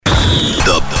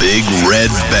The Big Red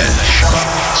Bench.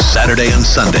 Saturday and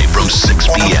Sunday from 6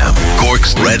 p.m.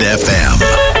 Cork's Red FM.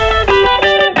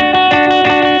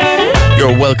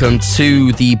 You're welcome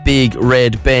to the Big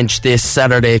Red Bench. This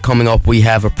Saturday coming up, we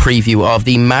have a preview of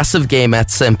the massive game at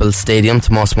Semple Stadium.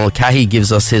 Tomas Mulcahy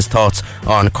gives us his thoughts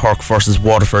on Cork versus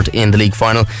Waterford in the league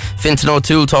final. Fintan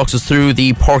O'Toole talks us through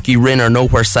the Porky Rin or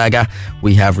Nowhere saga.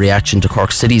 We have reaction to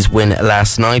Cork City's win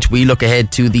last night. We look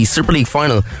ahead to the Super League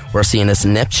final where C&S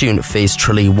Neptune face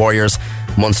Tralee Warriors.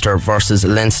 Munster versus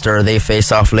Leinster, they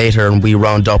face off later, and we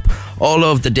round up all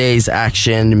of the day's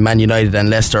action. Man United and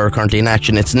Leicester are currently in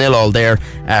action. It's 0-0 there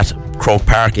at Croke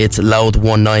Park. It's Louth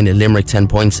 1-9, Limerick 10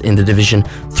 points in the Division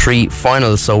 3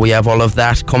 final. So we have all of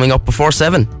that coming up before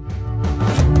 7.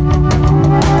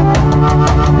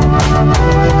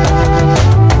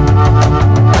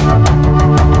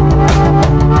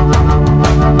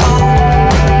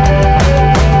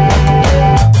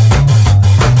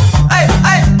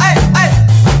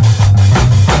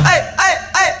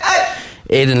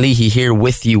 Aidan Leahy here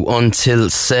with you until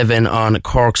 7 on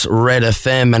Cork's Red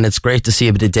FM, and it's great to see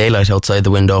a bit of daylight outside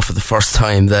the window for the first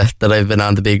time that I've been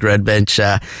on the Big Red Bench.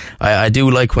 I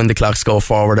do like when the clocks go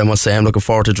forward. I must say I'm looking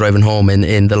forward to driving home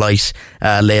in the light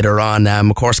later on.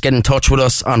 Of course, get in touch with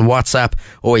us on WhatsApp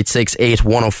 0868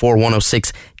 104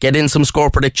 106. Get in some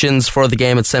score predictions for the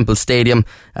game at Semple Stadium.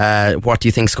 What do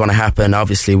you think is going to happen?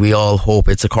 Obviously, we all hope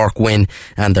it's a Cork win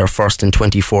and their first in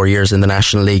 24 years in the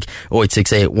National League.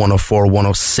 0868 104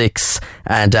 106.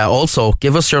 And also,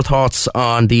 give us your thoughts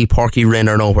on the Porky Rin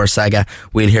or Nowhere saga.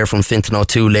 We'll hear from Fintan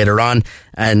O'Toole later on.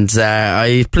 And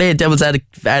I played devil's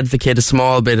advocate a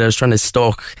small bit. I was trying to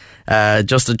stoke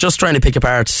just trying to pick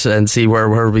apart and see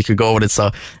where we could go with it.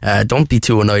 So don't be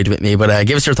too annoyed with me, but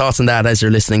give us your thoughts on that as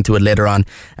you're listening to it later on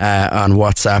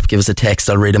WhatsApp. Give us a text.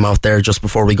 I'll read them out there just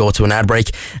before we go to an ad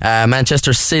break.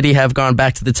 Manchester City have gone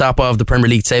back to the top of the Premier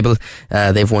League table.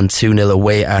 They've won 2-0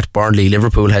 away at Burnley.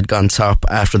 Liverpool had gone top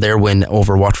after their win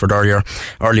over Watford earlier.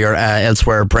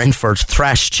 Elsewhere, Brentford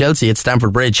thrashed Chelsea at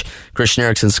Stamford Bridge. Christian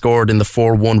Eriksen scored in the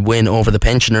 4-1 win over the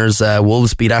Pensioners.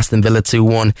 Wolves beat Aston Villa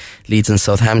 2-1. Leeds and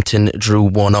Southampton drew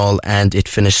 1-1, and it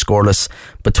finished scoreless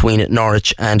between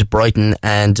Norwich and Brighton.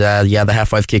 And the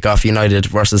half-5 kickoff, United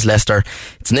versus Leicester.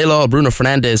 It's 0-0. Bruno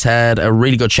Fernandes had a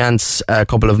really good chance a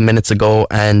couple of minutes ago,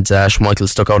 and Schmeichel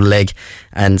stuck out a leg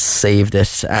and saved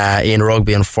it. In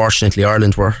rugby, unfortunately,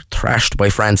 Ireland were thrashed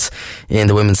by France in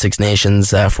the Women's Six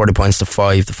Nations, 40 points to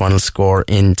 5, the final score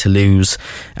in Toulouse.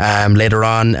 Later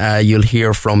on, you'll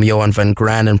hear from Johan van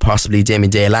Gran and possibly Damien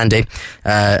de Allende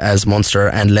as Munster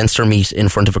and Leinster meet in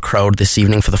front of a crowd this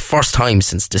evening for the first time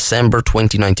since December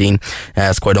 2019.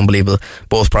 It's quite unbelievable.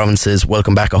 Both provinces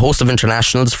welcome back a host of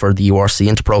internationals for the URC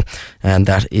Interpro, and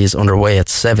that is underway at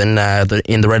 7.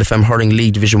 In the Red FM Hurling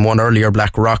League Division 1 earlier,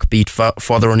 Blackrock beat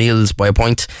Father O'Neill's by a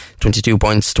point, 22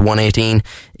 points to 118.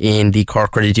 In the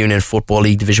Cork Credit Union Football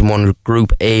League Division 1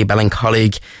 Group A,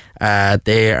 Ballincollig,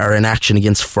 they are in action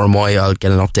against Fermoy. I'll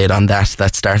get an update on that.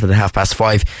 That started at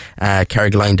 5:30.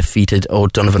 Carrigaline defeated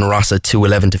O'Donovan Rossa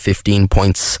 2-11 to 15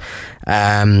 points.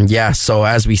 So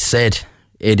as we said,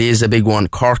 it is a big one.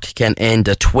 Cork can end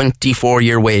a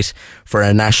 24-year wait for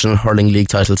a National Hurling League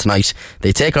title tonight.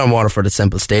 They take on Waterford at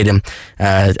Semple Stadium.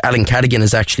 Alan Cadigan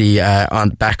is actually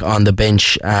back on the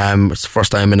bench. It's the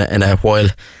first time in a while.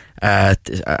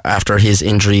 After his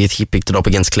injury, he picked it up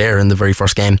against Clare in the very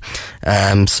first game.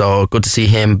 So good to see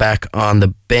him back on the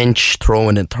bench.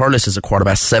 Throwing in Thurles is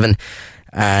 7:15.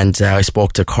 And I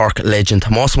spoke to Cork legend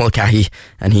Tomas Mulcahy,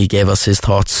 and he gave us his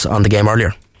thoughts on the game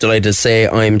earlier. Delighted to say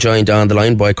I'm joined on the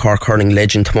line by Cork hurling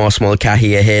legend Tomas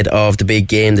Mulcahy ahead of the big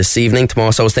game this evening.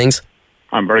 Tomas, how's things?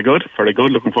 I'm very good.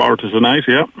 Looking forward to tonight,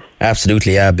 yeah.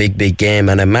 Absolutely, a big game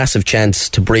and a massive chance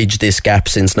to bridge this gap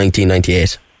since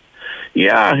 1998.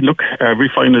 Yeah, look, every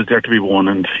final is there to be won,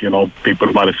 and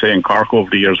people might have said in Cork over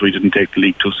the years we didn't take the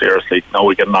league too seriously. Now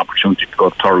we get an opportunity to go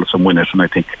to Thurles and win it, and I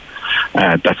think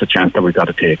that's a chance that we've got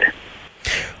to take.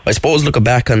 I suppose looking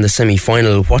back on the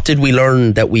semi-final, what did we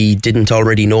learn that we didn't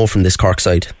already know from this Cork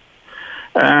side?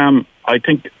 I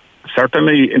think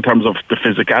certainly in terms of the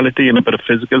physicality and a bit of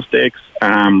physical stakes,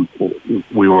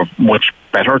 we were much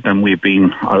better than we've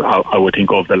been, I would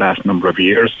think, over the last number of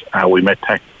years. We met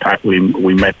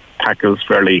tackles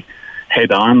fairly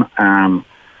head on.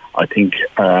 I think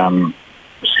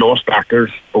slow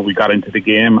starters, but we got into the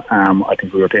game. I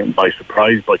think we were taken by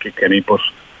surprise by Kilkenny, but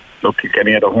look,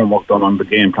 Kilkenny had a homework done on the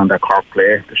game plan that Cork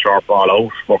play, the short ball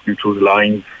out, working through the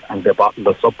lines, and they bottled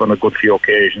us up on a good few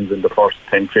occasions in the first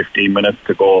 10-15 minutes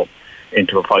to go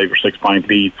into a 5 or 6 point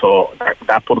lead. So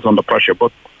that put us under pressure,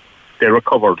 but they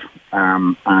recovered,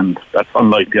 and that's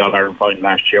unlike the All-Ireland final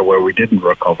last year where we didn't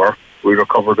recover. we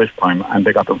recovered this time, and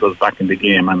they got themselves back in the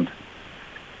game. And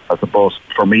I suppose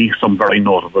for me, some very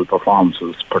notable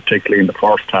performances, particularly in the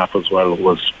first half as well,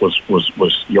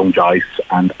 was young Joyce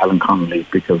and Alan Connolly,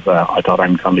 because I thought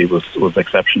Alan Connolly was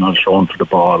exceptional, showing for the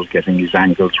ball, getting his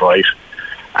angles right,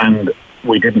 and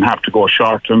we didn't have to go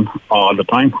short him all the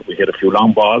time. We hit a few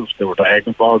long balls. They were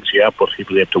diagonal balls, yeah, but he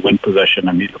was able to win possession,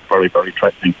 and he looked very, very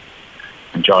threatening.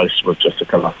 And Joyce was just a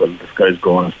colossal. This guy's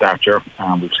going in stature.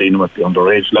 We've seen him at the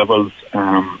underage levels.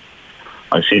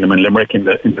 I've seen him in Limerick in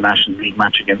the International League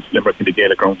match against Limerick in the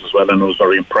Gaelic grounds as well, and I was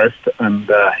very impressed. And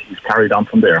he's carried on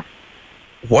from there.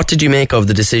 What did you make of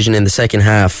the decision in the second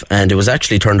half? And it was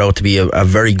actually turned out to be a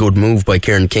very good move by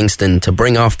Kieran Kingston to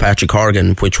bring off Patrick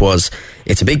Horgan,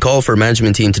 it's a big call for a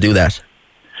management team to do that.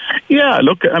 Yeah,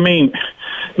 look, I mean,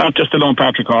 not just alone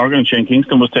Patrick Horgan, Shane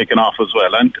Kingston was taken off as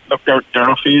well. And look, there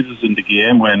are phases in the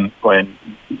game when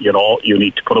you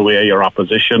need to put away your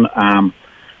opposition.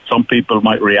 Some people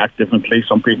might react differently.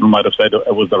 Some people might have said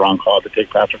it was the wrong call to take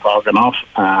Patrick Horgan off.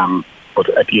 But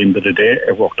at the end of the day,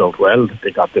 it worked out well.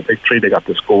 They got the victory, they got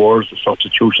the scores, the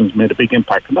substitutions made a big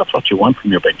impact, and that's what you want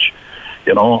from your bench.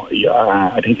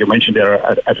 I think you mentioned there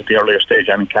at the earlier stage,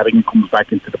 Alan Cadigan comes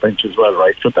back into the bench as well,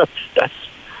 right? So that's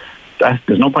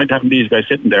there's no point having these guys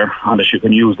sitting there unless you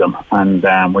can use them. And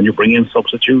when you bring in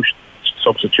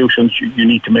substitutions, you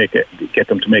need to get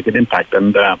them to make an impact.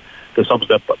 And the subs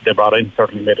that they brought in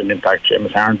certainly made an impact.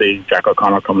 James Harndy, Jack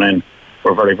O'Connor coming in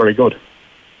were very, very good.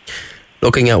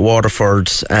 Looking at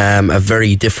Waterford, a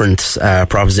very different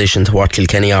proposition to what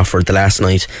Kilkenny offered the last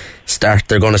night.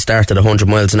 They're going to start at 100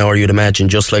 miles an hour, you'd imagine,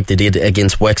 just like they did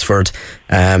against Wexford.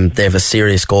 They have a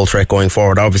serious goal threat going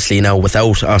forward, obviously now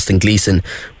without Austin Gleeson,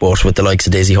 but with the likes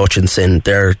of Daisy Hutchinson,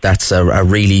 that's a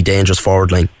really dangerous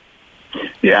forward line.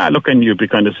 Yeah, look, and you'd be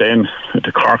kind of saying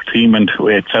the Cork team and the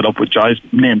way it's set up with Joyce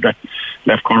named that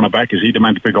left corner back, is he the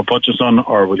man to pick up Hutchison,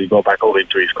 or will he go back over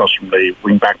into his customary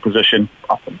wing back position?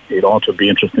 It ought to be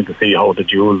interesting to see how the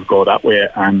duels go that way.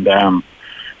 And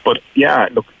but yeah,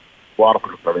 look,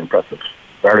 Waterford looked very impressive,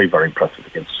 very, very impressive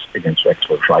against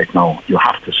Wexford right now. You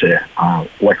have to say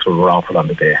Wexford were awful on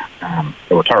the day.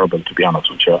 They were terrible, to be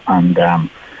honest with you. And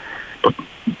but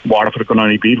Waterford can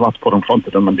only beat what's put in front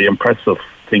of them, and the impressive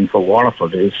thing for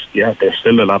Waterford is, there's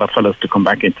still a lot of fellas to come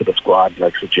back into the squad,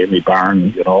 like Sir Jamie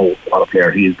Byrne, what a player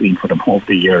he's been for them over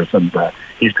the years, and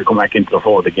he's to come back into the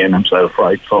fold again himself,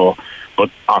 right? So,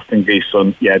 but Austin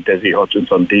Gleeson, Desi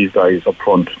Hutchinson, these guys up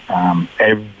front,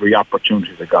 every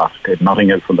opportunity they got, they had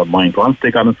nothing else on their mind. Once they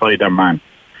got inside their man,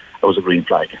 it was a green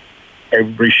flag.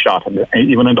 Every shot, and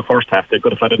even in the first half, they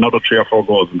could have had another 3 or 4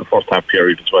 goals in the first half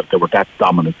period as well. They were that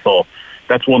dominant. So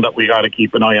that's one that we got to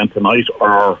keep an eye on tonight.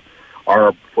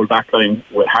 Our full back line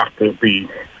will have to be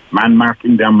man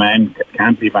marking their men,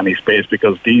 can't leave any space,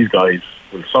 because these guys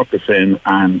will suck us in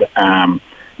and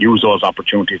use those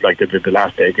opportunities like they did the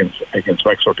last day against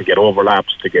Wexford to get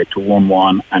overlaps, to get to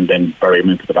 1-1 and then bury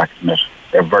them into the back of the net.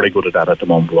 They're very good at that at the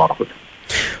moment, Waterford.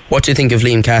 What do you think of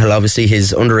Liam Cahill? Obviously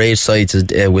his underage sides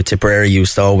with Tipperary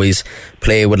used to always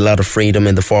play with a lot of freedom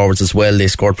in the forwards as well. They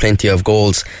scored plenty of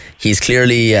goals. He's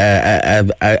clearly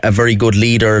a very good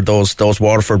leader. Those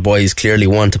Waterford boys clearly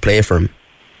want to play for him.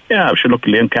 Yeah, I should look at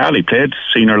Liam Cahill. He played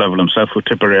senior level himself with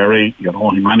Tipperary.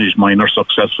 He managed minor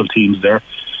successful teams there.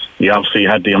 He obviously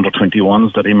had the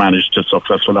under-21s that he managed to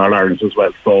successful All-Irelands as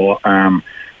well. So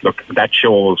look, that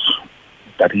shows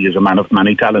that he is a man of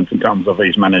many talents in terms of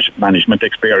his management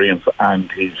experience,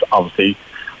 and he's obviously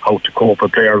how to cope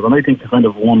with players. And I think the kind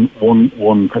of one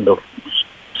kind of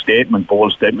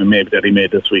bold statement maybe that he made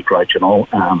this week, right,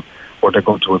 were they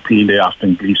going to appeal the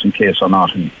Austin Gleeson case or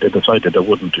not, and they decided they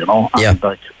wouldn't, Yeah.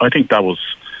 And I think that was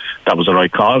the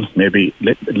right call. Maybe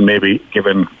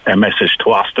giving a message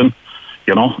to Austin,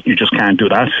 you just can't do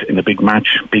that in a big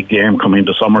match, big game coming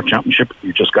to summer championship.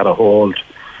 You just got to hold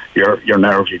your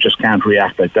nerves. You just can't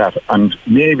react like that. And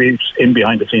maybe in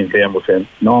behind the scenes Liam was saying,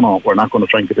 no, we're not going to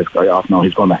try and get this guy off now.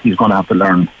 He's going to have to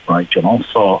learn, right?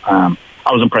 So I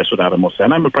was impressed with that, I must say,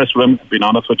 and I'm impressed with him. Being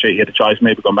honest with you, he had a choice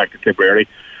maybe going back to Tipperary,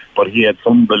 but he had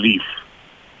some belief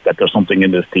that there's something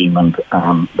in this team. And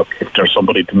look, if there's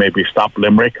somebody to maybe stop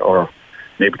Limerick, or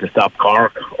maybe to stop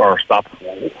Cork, or stop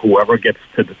whoever gets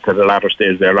to the latter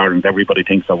stage there, Ireland, everybody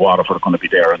thinks that Waterford are going to be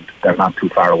there, and they're not too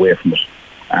far away from it.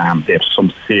 They have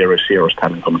some serious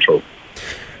talent coming through.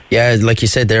 Yeah, like you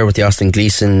said there with the Austin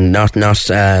Gleeson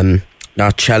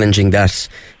not challenging that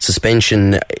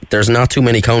suspension. There's not too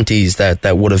many counties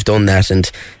that would have done that, and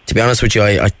to be honest with you,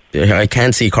 I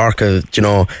can't see Cork.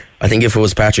 I think if it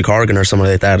was Patrick Horgan or someone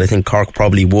like that, I think Cork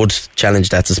probably would challenge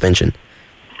that suspension.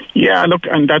 Yeah, look,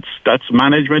 and that's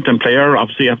management and player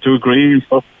obviously have to agree and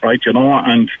stuff, right?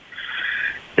 And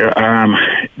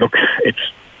Look,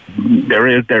 there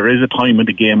is a time in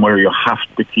the game where you have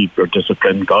to keep your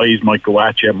discipline. Guys might go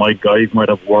at you, guys might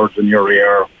have words in your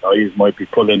ear, guys might be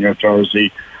pulling your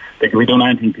jersey. They could be doing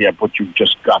anything to you, but you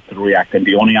just got to react. And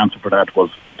the only answer for that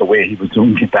was the way he was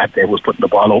doing it that day, was putting the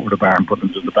ball over the bar and putting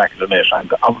it in the back of the net.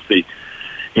 And obviously,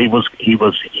 he was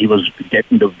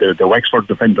getting the Wexford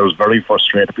defenders very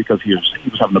frustrated, because he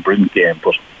was having a brilliant game,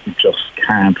 but he just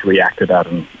can't react to that.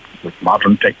 And with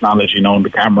modern technology, and the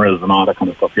cameras and all that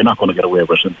kind of stuff, you're not going to get away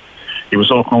with it. He was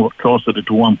so close to the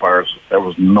two umpires, there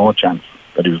was no chance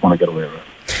that he was going to get away with it.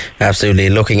 Absolutely.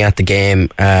 Looking at the game,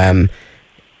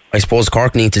 I suppose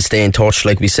Cork need to stay in touch.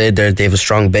 Like we said there, they have a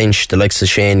strong bench. The likes of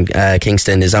Shane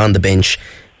Kingston is on the bench,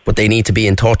 but they need to be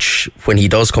in touch when he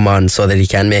does come on, so that he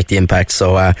can make the impact.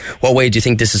 So what way do you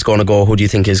think this is going to go? Who do you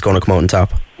think is going to come out on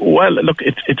top? Well, look,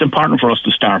 it's important for us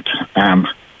to start,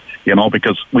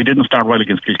 because we didn't start well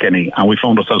against Kilkenny, and we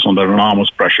found ourselves under enormous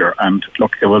pressure. And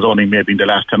look, it was only maybe in the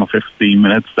last 10 or 15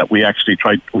 minutes that we actually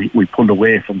tried, we pulled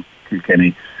away from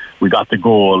Kilkenny. We got the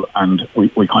goal, and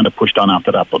we kind of pushed on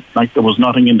after that. But there was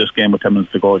nothing in this game with 10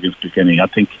 minutes to go against Kilkenny. I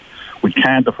think we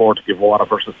can't afford to give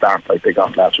Waterford a start like they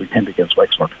got last weekend against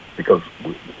Wexford, because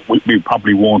we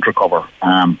probably won't recover.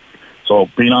 So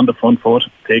being on the front foot,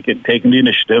 taking the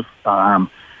initiative,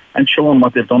 and showing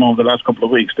what they've done over the last couple of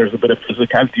weeks. There's a bit of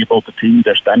physicality about the team.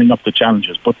 They're standing up to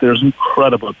challenges, but there's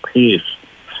incredible pace,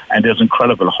 and there's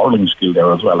incredible hurling skill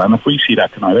there as well. And if we see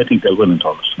that tonight, I think they'll win in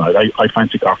Thurles tonight. I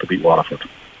fancy Cork to beat Waterford.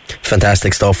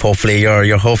 Fantastic stuff. Hopefully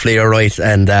you're right,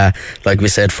 and like we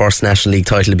said, first National League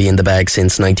title to be in the bag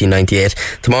since 1998.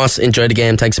 Tomas, enjoy the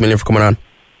game. Thanks a million for coming on.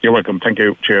 You're welcome. Thank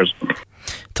you. Cheers.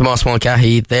 Tomas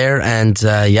Mulcahy there, and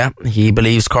he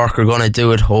believes Cork are going to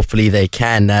do it. Hopefully they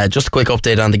can. Just a quick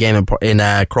update on the game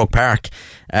in Croke Park.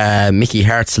 Mickey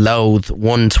Hart's Louth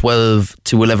 112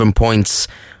 to 11 points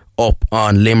up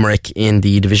on Limerick in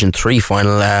the Division 3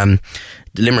 final.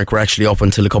 Limerick were actually up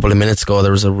until a couple of minutes ago.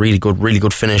 There was a really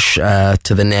good finish to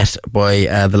the net by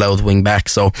the Louth wing back.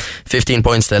 So 15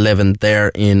 points to 11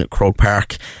 there in Croke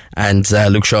Park. And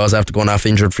Luke Shaw's after going off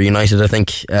injured for United, I think,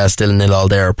 still 0-0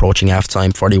 there, approaching half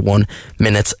time, 41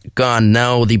 minutes gone.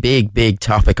 Now the big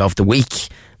topic of the week.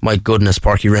 My goodness,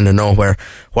 Páirc Uí Rinn of nowhere.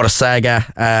 What a saga.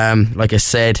 Like I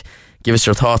said, give us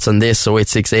your thoughts on this.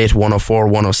 0868 104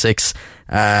 106.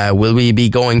 Will we be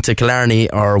going to Killarney,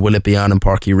 or will it be on in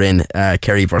Páirc Uí Rinn?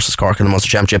 Kerry versus Cork in the Munster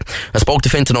Championship. I spoke to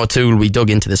Fintan O'Toole. We dug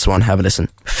into this one. Have a listen.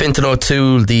 Fintan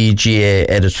O'Toole, the GA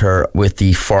editor with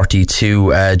the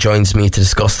 42, joins me to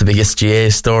discuss the biggest GA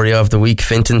story of the week.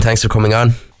 Fintan, thanks for coming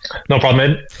on. No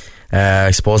problem, Ed.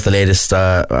 I suppose the latest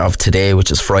of today,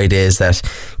 which is Friday, is that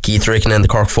Keith Ricken and the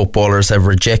Cork footballers have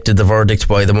rejected the verdict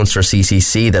by the Munster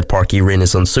CCC that Páirc Uí Rinn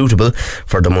is unsuitable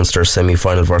for the Munster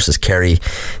semi-final versus Kerry.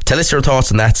 Tell us your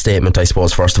thoughts on that statement, I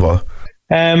suppose, first of all.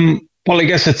 Well, I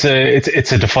guess it's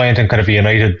a defiant and kind of a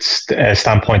United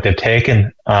standpoint they've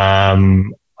taken.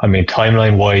 I mean,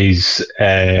 timeline-wise,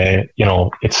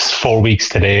 it's 4 weeks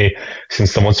today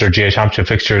since the Munster GA Championship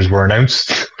fixtures were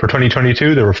announced for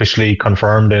 2022. They were officially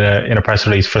confirmed in a press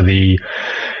release for the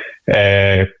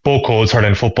both codes,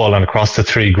 hurling football, and across the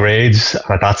three grades.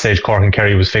 And at that stage, Cork and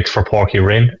Kerry was fixed for Páirc Uí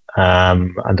Rinn.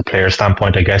 And the player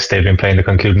standpoint, I guess they've been playing the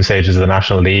concluding stages of the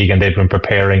National League, and they've been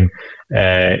preparing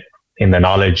in the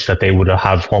knowledge that they would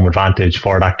have home advantage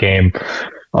for that game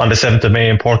on the 7th of May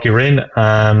in Páirc Uí Rinn.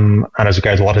 And as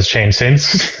regards what has changed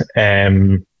since,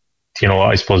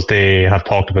 I suppose they have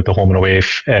talked about the home and away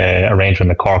arrangement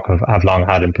that Cork have long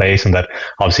had in place, and that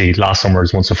obviously last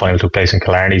summer's Munster final took place in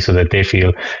Killarney, so that they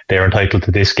feel they're entitled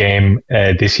to this game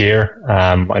this year.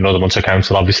 I know the Munster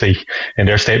Council, obviously, in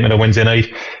their statement on Wednesday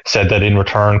night, said that in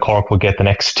return Cork would get the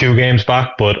next 2 games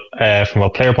back. But from a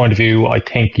player point of view, I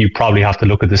think you probably have to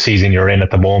look at the season you're in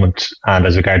at the moment, and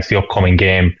as regards the upcoming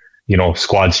game,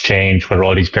 squads change, whether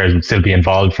all these players would still be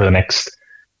involved for the next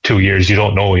 2 years, you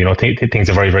don't know. Things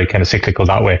are very, very kind of cyclical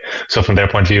that way. So from their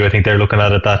point of view, I think they're looking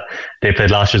at it that they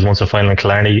played last year's Munster final in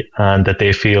Killarney, and that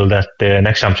they feel that the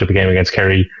next championship game against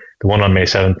Kerry, the one on May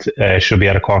 7th, should be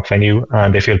at a Cork venue,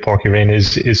 and they feel Páirc Uí Rinn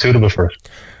is suitable for it.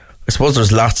 I suppose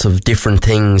there's lots of different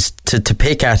things to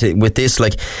pick at it with this.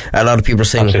 Like, a lot of people are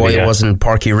saying, absolutely, why wasn't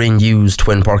Páirc Uí Rinn used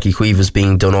when Páirc Uí Chaoimh was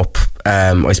being done up?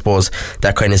 I suppose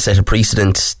that kind of set a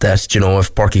precedent that,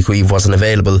 if Páirc Uí Chaoimh wasn't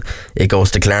available, it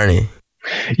goes to Killarney.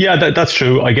 Yeah, that's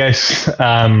true. I guess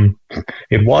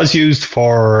it was used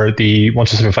for the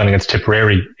Munster semi-final against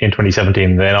Tipperary in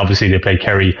 2017. Then obviously they played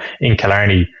Kerry in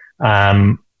Killarney.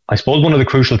 I suppose one of the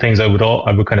crucial things I would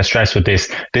kind of stress with this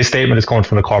statement is coming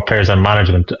from the Cork players and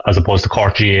management as opposed to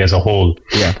Cork GA as a whole.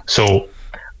 Yeah. So,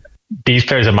 these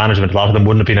players in management, a lot of them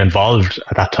wouldn't have been involved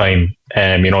at that time.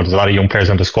 There's a lot of young players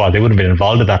on the squad. They wouldn't have been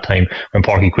involved at that time when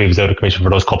Páirc Uí Chaoimh was out of commission for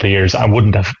those couple of years, and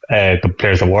wouldn't have the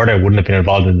players that were there wouldn't have been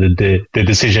involved in the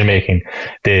decision making,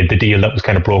 the deal that was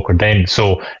kind of brokered then.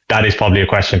 So that is probably a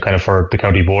question kind of for the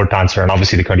county board to answer, and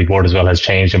obviously the county board as well has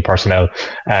changed in personnel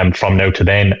from now to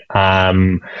then.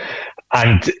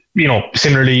 And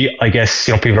similarly, I guess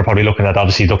people are probably looking at,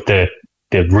 obviously, look, the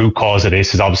root cause of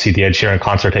this is obviously the Ed Sheeran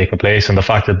concert taking place, and the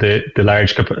fact that the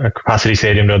large capacity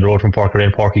stadium down the road from Páirc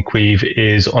Uí Chaoimh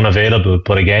is unavailable.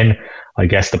 But again, I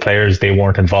guess the players, they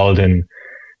weren't involved in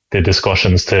the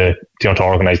discussions to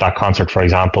organise that concert, for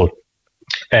example.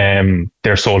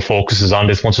 Their sole focus is on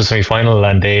this Munster semi-final,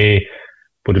 and they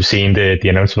would have seen the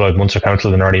announcement by Munster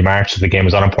Council in early March that the game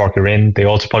was on in Páirc Uí Chaoimh. They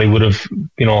also probably would have,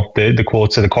 the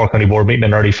quotes of the Cork County Board meeting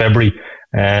in early February,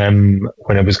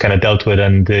 when it was kind of dealt with,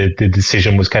 and the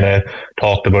decision was kind of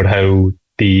talked about how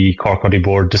the Cork County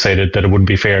Board decided that it wouldn't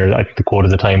be fair. I think the quote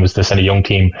at the time was to send a young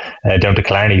team down to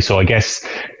Killarney. So I guess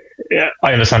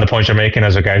I understand the point you're making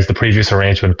as regards the previous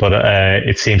arrangement, but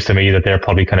it seems to me that they're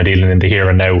probably kind of dealing in the here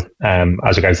and now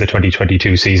as regards the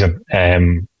 2022 season.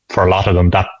 For a lot of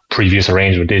them, that previous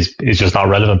arrangement is just not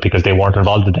relevant because they weren't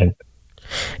involved in it.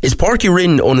 Is Páirc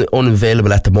Uí Chaoimh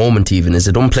unavailable at the moment even? Is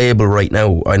it unplayable right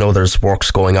now? I know there's works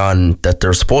going on, that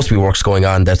there's supposed to be works going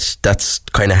on, that's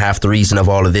kind of half the reason of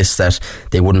all of this, that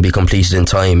they wouldn't be completed in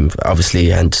time,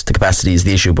 obviously, and the capacity is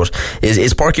the issue. But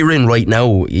is Páirc Uí Chaoimh right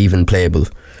now even playable?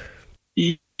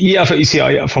 Yeah, you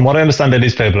see, from what I understand, it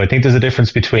is playable. I think there's a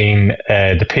difference between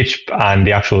the pitch and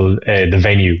the actual the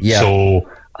venue. Yeah. So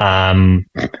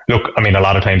look, I mean, a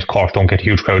lot of times Cork don't get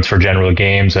huge crowds for general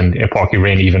games, and Páirc Uí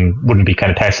Chaoimh even wouldn't be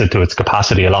kind of tested to its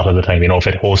capacity a lot of the time. If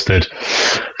it hosted,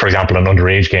 for example, an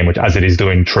underage game, which as it is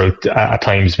doing throughout at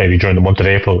times, maybe during the month of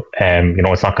April,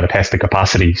 it's not going to test the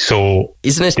capacity. So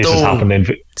isn't it this has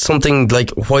happened something like,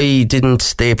 why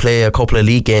didn't they play a couple of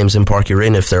league games in Páirc Uí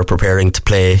Chaoimh if they're preparing to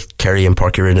play Kerry and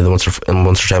Páirc Uí Chaoimh in the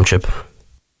Munster Championship?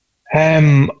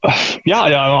 I'm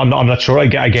not sure.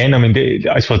 Again, I mean,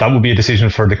 I suppose that would be a decision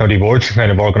for the county board to kind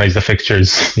of organise the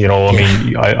fixtures.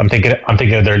 I'm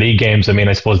thinking of their league games. I mean,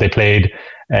 I suppose they played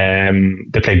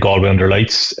Galway under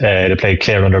lights. They played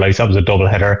Clare under lights. That was a double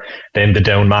header. Then the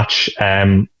down match.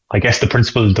 I guess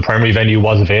the primary venue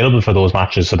was available for those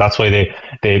matches, so that's why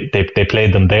they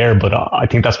played them there. But I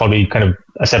think that's probably kind of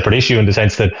a separate issue in the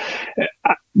sense that,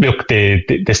 look,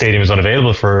 the stadium is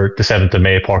unavailable for the 7th of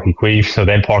May, Páirc Uí Chaoimh. So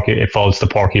then it falls to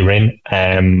Páirc Uí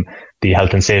Chaoimh. The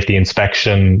health and safety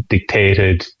inspection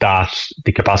dictated that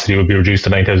the capacity would be reduced to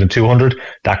 9,200.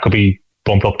 That could be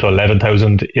bumped up to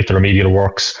 11,000 if the remedial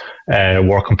works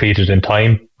were completed in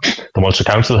time. The Munster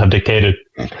Council have dictated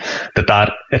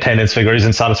that attendance figure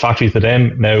isn't satisfactory to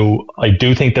them. Now, I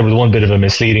do think there was one bit of a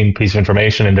misleading piece of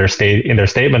information in their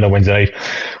statement on Wednesday night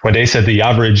when they said the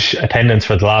average attendance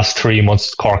for the last 3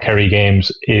 months Cork Kerry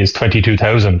games is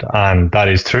 22,000, and that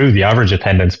is true, the average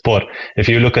attendance. But if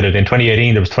you look at it, in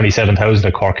 2018 there was 27,000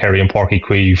 at Cork Kerry and Páirc Uí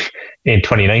Chaoimh. In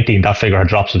 2019 that figure had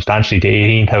dropped substantially to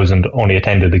 18,000 only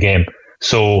attended the game.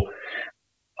 So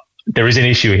there is an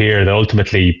issue here that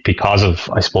ultimately, because of,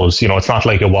 I suppose, it's not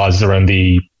like it was around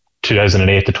the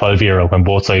 2008 to 12 era when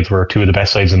both sides were two of the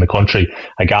best sides in the country.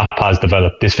 A gap has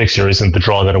developed. This fixture isn't the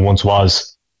draw that it once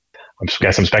was. I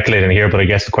guess I'm speculating here, but I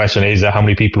guess the question is how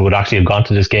many people would actually have gone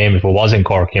to this game if it was in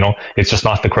Cork. It's just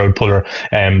not the crowd puller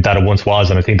that it once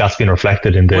was, and I think that's been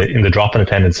reflected in the drop in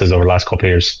attendances over the last couple of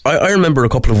years. I remember a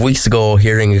couple of weeks ago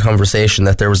hearing a conversation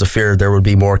that there was a fear there would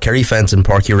be more Kerry fans in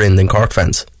Páirc Uí Chaoimh than Cork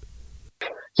fans.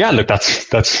 Yeah, look,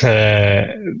 that's a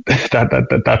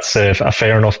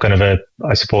fair enough kind of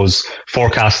I suppose,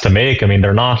 forecast to make. I mean,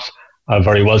 they're not a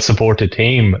very well supported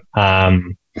team. I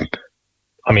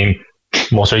mean,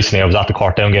 most recently I was at the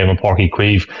Cork Down game in Páirc Uí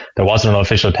Chaoimh. There wasn't an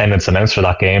official attendance announced for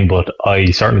that game, but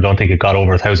I certainly don't think it got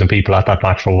over 1,000 people at that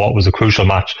match for what was a crucial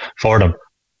match for them.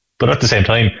 But at the same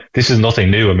time, this is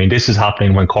nothing new. I mean, this is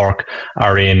happening when Cork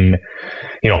are in,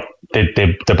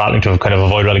 they're battling to kind of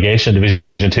avoid relegation in Division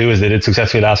 2 as they did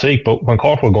successfully last week. But when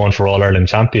Cork were going for All-Ireland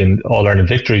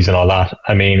victories and all that,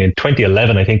 I mean, in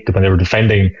 2011, I think when they were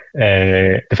defending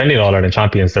All-Ireland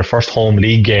champions, their first home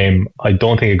league game, I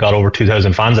don't think it got over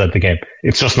 2,000 fans at the game.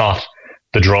 It's just not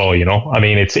the draw, I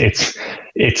mean, it's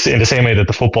in the same way that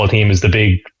the football team is the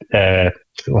big, the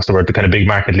kind of big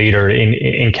market leader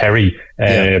in Kerry.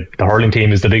 The hurling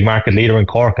team is the big market leader in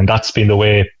Cork, and that's been the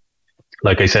way.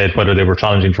 Like I said, whether they were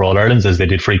challenging for All-Irelands as they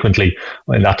did frequently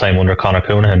in that time under Conor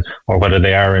Coonahan, or whether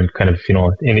they are in kind of,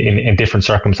 in different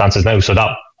circumstances now. So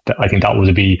that, I think that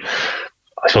would be,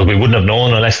 I suppose we wouldn't have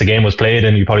known unless the game was played,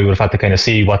 and you probably would have had to kind of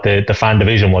see what the fan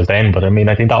division was then. But I mean,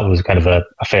 I think that was kind of a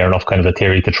fair enough kind of a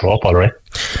theory to throw up already.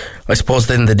 I suppose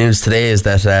then the news today is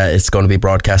that it's going to be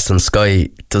broadcast on Sky.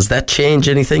 Does that change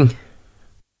anything?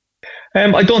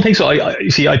 I don't think so.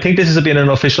 I think this has been an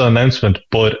official announcement,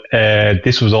 but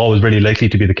this was always really likely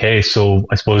to be the case. So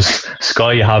I suppose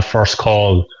Sky have first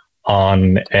call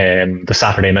on the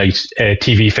Saturday night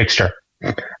TV fixture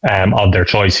of their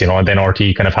choice, and then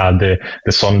RT kind of had the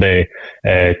Sunday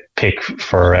pick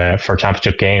for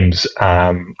championship games,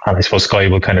 and I suppose Sky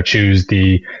will kind of choose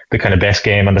the kind of best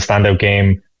game and the standout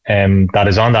game that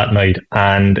is on that night,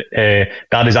 and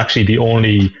that is actually the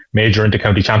only major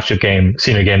inter-county championship game,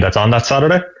 senior game, that's on that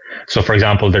Saturday. So, for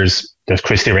example, there's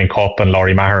Christy Ring Cup and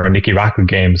Laurie Maher and Nicky Rackwood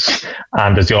games,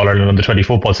 and there's the All-Ireland Under-20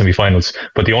 football semi-finals.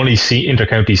 But the only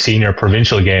inter-county senior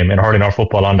provincial game in hurling or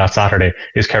football on that Saturday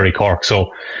is Kerry Cork. So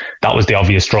that was the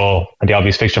obvious draw and the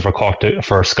obvious fixture for Cork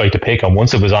for Sky to pick. And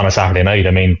once it was on a Saturday night,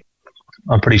 I mean,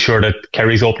 I'm pretty sure that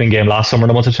Kerry's opening game last summer in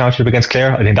the Munster Championship against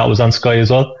Clare, I think that was on Sky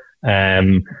as well.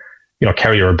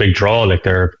 Kerry are a big draw. Like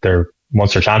they're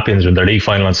Munster champions in their league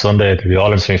final on Sunday. They're the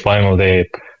All-Ireland semi-final. They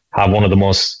have one of the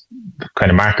most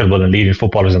kind of marketable and leading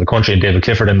footballers in the country, and David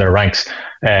Clifford in their ranks.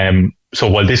 So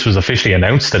while this was officially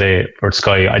announced today for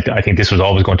Sky, I think this was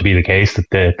always going to be the case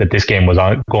that this game was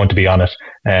going to be on it.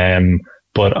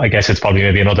 But I guess it's probably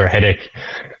maybe another headache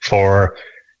for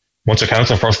Munster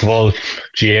Council, first of all,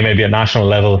 GA maybe at national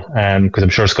level, because I'm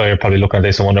sure Sky are probably looking at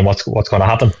this and wondering what's going to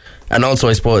happen. And also,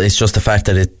 I suppose it's just the fact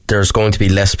that there's going to be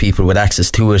less people with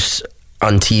access to it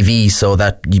on TV, so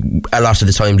that a lot of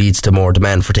the time leads to more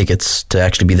demand for tickets to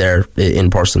actually be there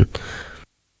in person.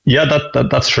 Yeah,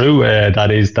 that's true. That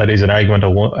is an argument.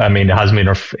 I mean, it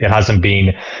hasn't been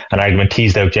an argument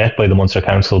teased out yet by the Munster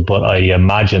Council, but I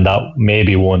imagine that may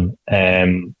be one.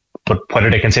 But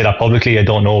whether they can say that publicly, I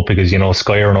don't know, because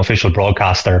Sky are an official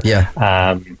broadcaster.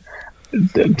 Yeah.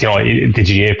 The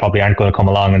GA probably aren't going to come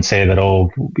along and say that,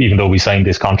 even though we signed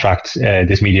this contract,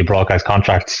 this media broadcast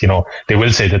contract, they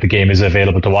will say that the game is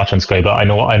available to watch on Sky. But I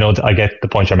know I get the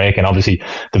point you're making. Obviously,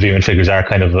 the viewing figures are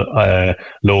kind of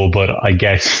low, but I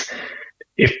guess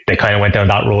if they kind of went down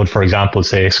that road, for example,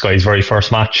 say Sky's very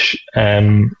first match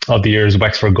of the year is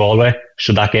Wexford Galway,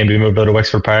 should that game be moved out of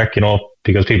Wexford Park,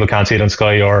 because people can't see it on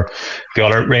Sky, or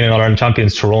the reigning All-Ireland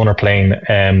champions Tyrone are playing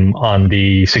on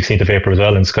the 16th of April as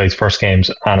well in Sky's first games,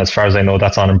 and as far as I know,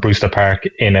 that's on in Brewster Park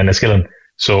in Enniskillen.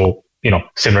 So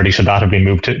similarly, should that have been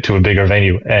moved to a bigger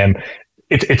venue?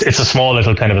 It's a small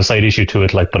little kind of a side issue to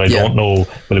it, but I don't know,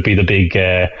 will it be the big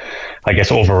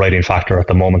overriding factor at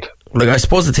the moment. Like, I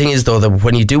suppose the thing is, though, that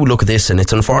when you do look at this, and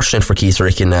it's unfortunate for Keith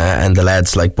Ricken and the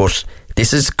lads, but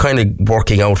this is kind of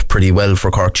working out pretty well for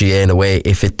Cork GA in a way.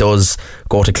 If it does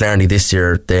go to Clarny this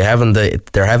year, they're having the Ed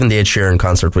Sheeran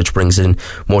concert, which brings in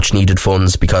much needed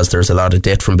funds because there's a lot of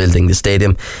debt from building the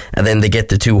stadium, and then they get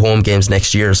the 2 home games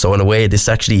next year. So in a way, this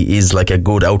actually is like a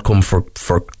good outcome for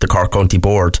the Cork County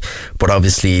Board. But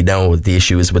obviously now the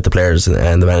issue is with the players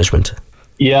and the management.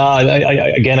 Yeah,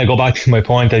 I go back to my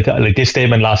point. This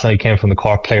statement last night came from the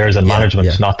Cork players and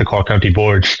management, not the Cork County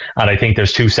Board. And I think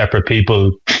there's 2 separate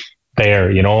people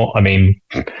there, I mean,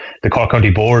 the Cork County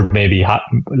Board maybe,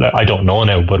 I don't know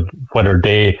now, but whether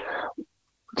they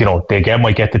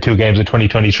might get the 2 games in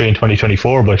 2023 and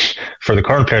 2024, but for the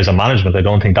current players and management, I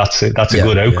don't think that's a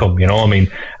good outcome. I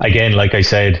mean, again, like I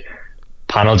said,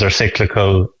 panels are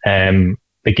cyclical.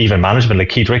 Even management, like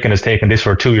Keith Ricken has taken this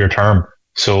for a 2-year term.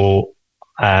 So,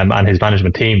 and his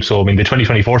management team. So, I mean, the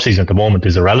 2024 season at the moment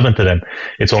is irrelevant to them.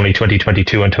 It's only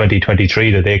 2022 and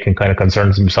 2023 that they can kind of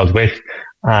concern themselves with.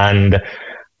 And,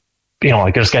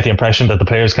 I just get the impression that the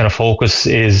players' kind of focus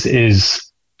is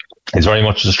very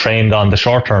much just trained on the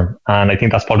short term. And I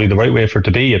think that's probably the right way for it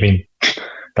to be. I mean,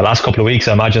 the last couple of weeks,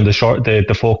 I imagine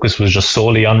the focus was just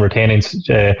solely on retaining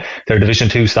their Division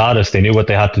 2 status. They knew what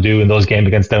they had to do in those games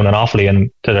against Down and Offaly, and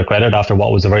to their credit, after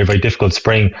what was a very, very difficult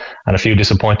spring and a few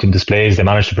disappointing displays, they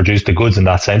managed to produce the goods in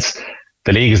that sense.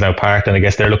 The league is now parked, and I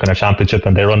guess they're looking at championship,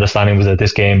 and their understanding was that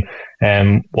this game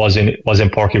was in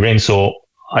Páirc Uí Rinn. So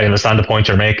I understand the point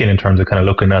you're making in terms of kind of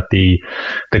looking at the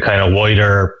kind of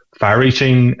wider,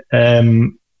 far-reaching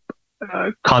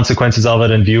consequences of it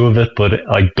and view of it, but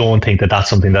I don't think that that's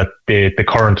something that the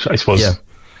current, I suppose,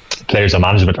 players and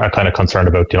management are kind of concerned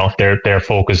about. Their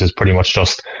focus is pretty much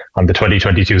just on the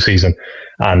 2022 season,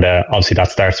 and obviously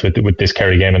that starts with this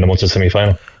Kerry game in the Munster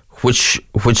semi-final. Which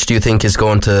do you think is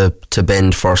going to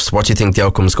bend first? What do you think the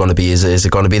outcome is going to be? Is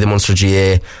it going to be the Munster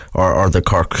GA or the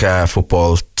Cork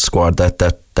football squad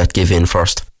that give in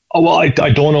first? Oh, well, I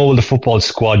don't know will the football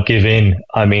squad give in.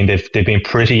 I mean, they've been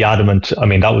pretty adamant. I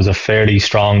mean, that was a fairly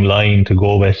strong line to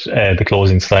go with, the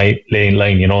closing lane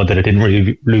line, you know, that it didn't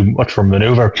really do much for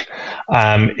manoeuvre.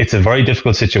 It's a very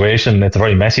difficult situation. It's a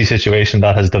very messy situation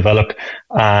that has developed.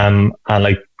 And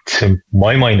like, to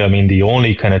my mind, I mean, the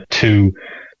only kind of two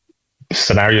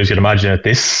scenarios you'd imagine at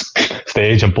this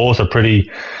stage, and both are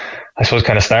pretty, I suppose,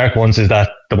 kind of stark ones, is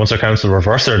that the Munster Council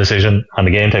reverse their decision and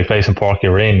the game take place in Páirc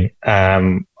Uí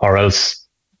Rinn, or else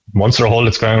Munster hold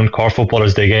its ground, Cork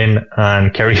footballers dig in,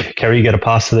 and Kerry get a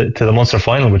pass to the Munster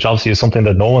final, which obviously is something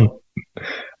that no one,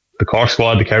 the Cork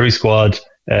squad, the Kerry squad,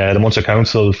 the Munster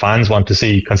Council fans want to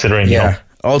see, considering, you know,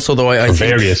 also, though, I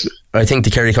think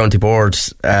the Kerry County Board,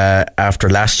 after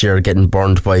last year getting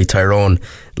burned by Tyrone,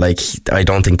 like, I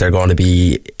don't think they're going to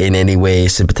be in any way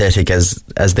sympathetic as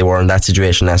they were in that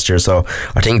situation last year. So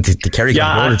I think the Kerry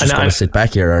County Board are just going to sit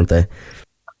back here, aren't they?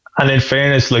 And in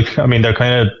fairness, like, I mean, they're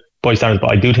kind of bystanders,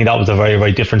 but I do think that was a very,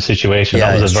 very different situation.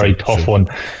 Yeah, that was a very tough one.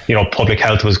 You know, public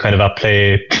health was kind of at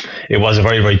play. It was a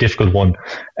very, very difficult one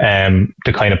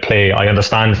to kind of play. I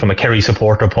understand from a Kerry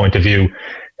supporter point of view,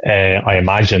 I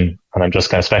imagine, and I'm just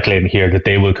kind of speculating here, that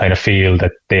they will kind of feel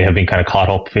that they have been kind of caught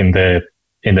up in the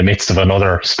midst of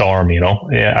another storm, you know,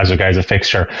 as regards a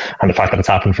fixture, and the fact that it's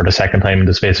happened for the second time in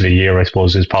the space of a year, I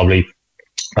suppose, is probably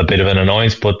a bit of an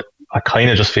annoyance. But I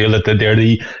kind of just feel that they're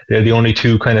the only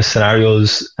two kind of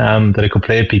scenarios that I could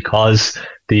play, because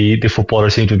the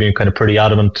footballers seem to be kind of pretty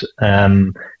adamant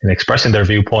in expressing their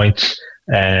viewpoint.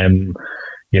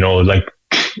 You know, like,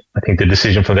 I think the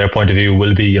decision from their point of view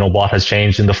will be, you know, what has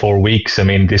changed in the 4 weeks. I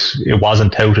mean, it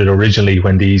wasn't touted originally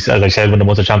when these, as I said, when the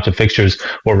Munster Championship fixtures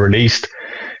were released.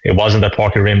 It wasn't that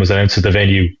Páirc Uí Rinn was announced as the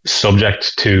venue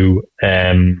subject to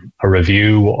a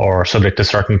review or subject to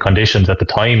certain conditions at the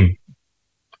time.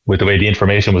 With the way the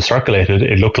information was circulated,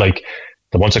 it looked like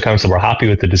the Munster Council were happy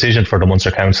with the decision for the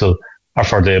Munster Council, or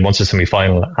for the Munster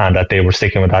semi-final, and that they were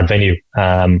sticking with that venue.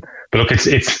 But look,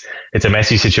 it's a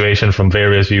messy situation from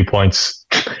various viewpoints.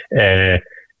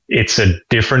 It's a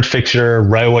different fixture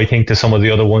row, I think, to some of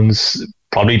the other ones.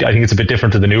 Probably, I think it's a bit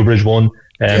different to the Newbridge one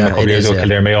a couple of years ago,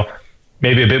 Kildare Mayo.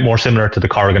 Maybe a bit more similar to the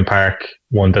Corrigan Park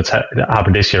one that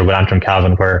happened this year with Antrim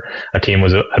Cavan, where a team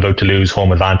was about to lose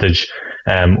home advantage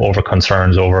over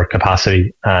concerns over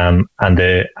capacity and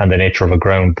the nature of a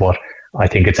ground. But I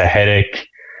think it's a headache.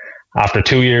 After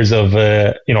 2 years of,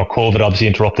 COVID obviously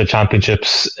interrupted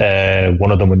championships,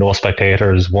 one of them with no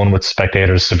spectators, one with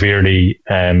spectators severely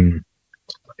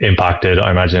impacted.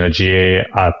 I imagine a GA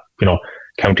at,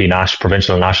 county,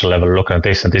 provincial and national level looking at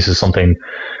this, and this is something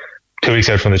 2 weeks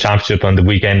out from the championship on the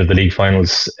weekend of the league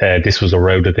finals. This was a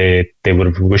road that they would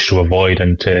have wished to avoid,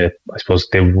 and I suppose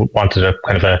they wanted a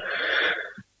kind of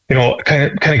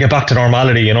get back to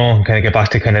normality, kind of get back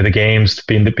to kind of the games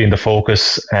being the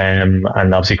focus, and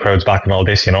obviously crowds back and all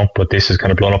this, but this is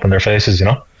kind of blown up in their faces,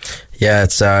 Yeah,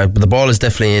 it's the ball is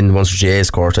definitely in Munster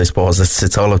GA's court, I suppose.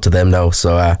 It's all up to them now.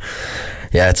 So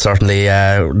yeah, it's certainly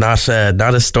not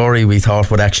a story we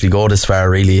thought would actually go this far,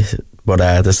 really. But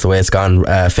that's the way it's gone.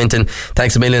 Fintan,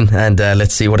 thanks a million, and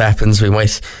let's see what happens. We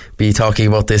might be talking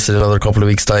about this in another couple of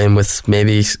weeks' time with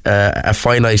maybe a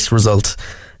finite result.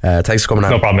 Thanks for coming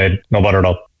on. No problem, mate. No bother at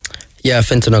all. Yeah,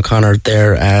 Fintan O'Connor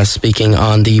there, speaking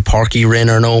on the Páirc Uí Rinn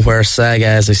or Nowhere saga.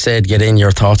 As I said, get in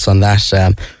your thoughts on that.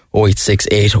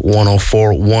 0868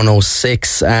 104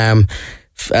 106.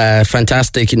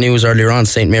 Fantastic news earlier on.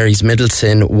 St Mary's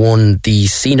Middleton won the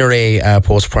Senior A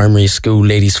post-primary school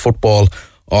ladies football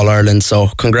All-Ireland. So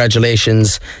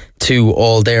congratulations to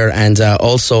all there. And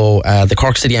also the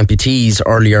Cork City amputees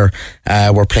earlier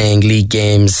were playing league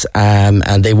games, and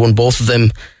they won both of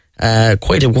them.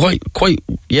 Quite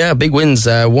big wins.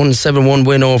 1-7-1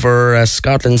 win over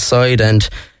Scotland's side, and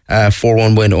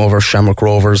 4-1 win over Shamrock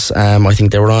Rovers. I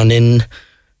think they were on in,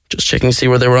 just checking to see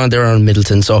where they were on. They were on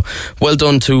Middleton. So well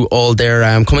done to all there.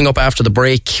 Coming up after the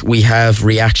break, we have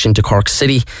reaction to Cork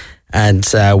City, and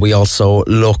we also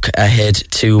look ahead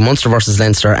to Munster versus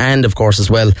Leinster, and of course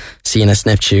as well C&S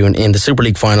Neptune in the Super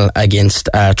League final against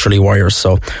Tralee Warriors.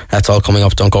 So that's all coming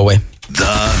up. Don't go away.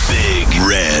 The Big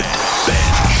Red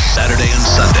Bench, Saturday and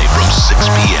Sunday from 6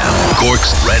 p.m.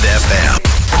 Cork's Red FM.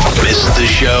 Missed the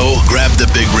show? Grab the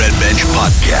Big Red Bench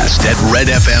podcast at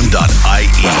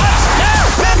redfm.ie.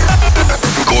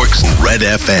 Cork's Red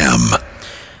FM.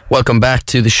 Welcome back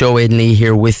to the show. Aidan Lee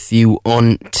here with you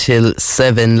until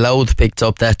 7. Louth picked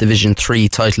up that Division 3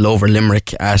 title over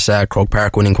Limerick at Croke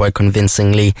Park, winning quite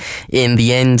convincingly in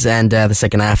the end, and the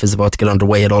second half is about to get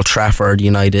underway at Old Trafford.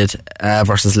 United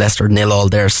versus Leicester 0-0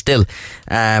 there still.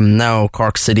 Now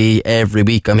Cork City, every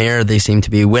week I'm here, they seem to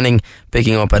be winning,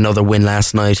 picking up another win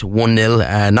last night,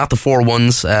 1-0, not the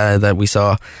 4-1s that we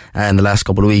saw in the last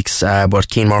couple of weeks, but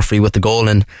Keane Murphy with the goal,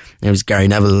 and it was Gary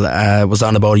Neville was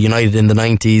on about United in the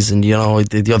 90s, and you know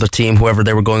the other team, whoever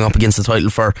they were going up against the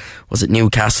title for, was it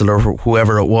Newcastle or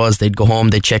whoever it was, they'd go home,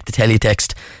 they'd check the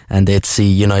teletext and they'd see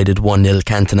United 1-0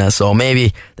 Cantona. So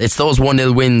maybe it's those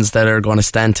 1-0 wins that are going to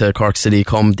stand to Cork City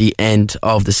come the end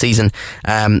of the season.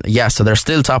 So they're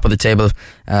still top of the table.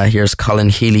 Here's Colin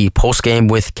Healy post game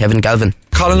with Kevin Galvin.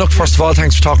 Colin, look, first of all,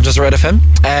 thanks for talking to us at Red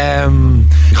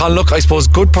FM. Colin, look, I suppose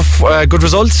good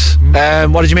results.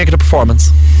 What did you make of the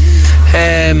performance?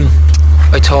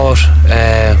 I thought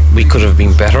we could have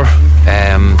been better.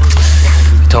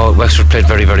 I thought Wexford played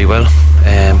very, very well,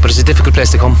 but it's a difficult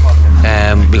place to come.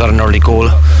 We got an early goal,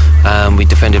 we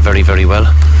defended very, very well,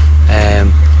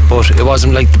 but it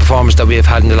wasn't like the performance that we have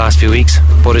had in the last few weeks.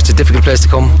 But it's a difficult place to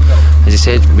come. As I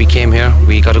said, we came here,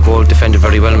 we got a goal, defended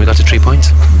very well, and we got the 3 points.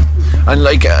 And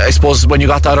like, I suppose when you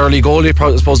got that early goal, I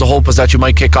suppose the hope was that you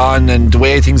might kick on, and the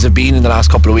way things have been in the last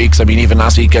couple of weeks, I mean even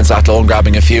last week against Athlone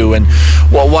grabbing a few, and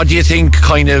what do you think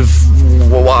kind of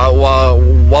what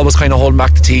was kind of holding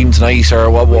back the team tonight, or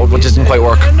what just didn't quite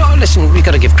work? No, listen, we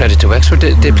got to give credit to Wexford.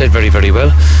 They played very, very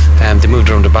well. They moved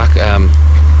around the back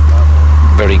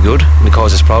very good, and it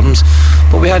caused us problems,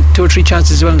 but we had 2 or 3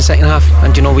 chances as well in the second half,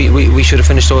 and you know we should have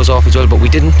finished those off as well, but we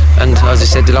didn't. And as I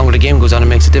said, the longer the game goes on, it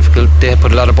makes it difficult. They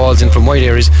put a lot of balls in from wide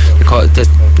areas because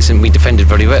we defended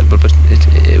very well, but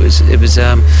it was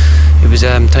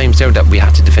times there that we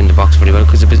had to defend the box very well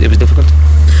because it was difficult.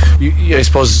 I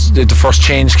suppose the first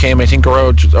change came, I think,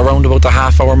 around about the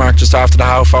half-hour mark, just after the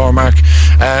half-hour mark.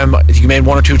 I think you made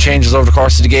 1 or 2 changes over the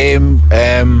course of the game.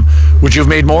 Would you have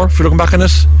made more if you're looking back on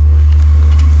it?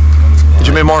 Did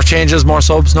you make more changes, more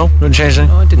subs? No? You didn't change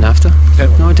anything? No, I didn't have to. Okay.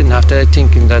 No, I didn't have to.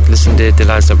 Thinking that, listen, the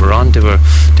lads that were on,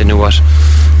 they knew what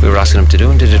we were asking them to do,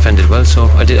 and they defended well, so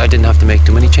I didn't have to make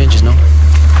too many changes, no.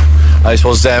 I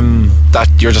suppose that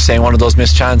you're just saying one of those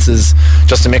missed chances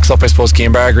just to mix up, I suppose,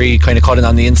 Cian Bargary kind of cutting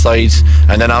on the inside,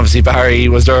 and then obviously Barry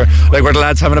was there, like, were the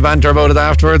lads having a banter about it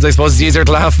afterwards? I suppose it's easier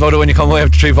to laugh about it when you come away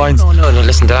after 3 points. No,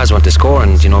 listen, the lads want to score,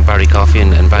 and you know Barry Coffey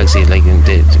and Bagsy, like,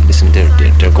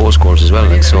 they're goal scorers as well,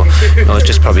 like, so you know, it's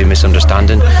just probably a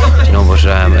misunderstanding, you know, but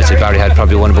I'd say Barry had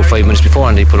probably won about 5 minutes before,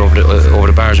 and he put over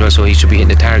the bar as well, so he should be hitting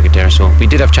the target there. So we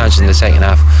did have chances in the second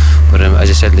half, but as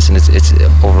I said, listen, it's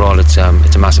overall it's a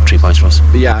massive 3 points for us.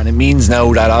 Yeah, and it means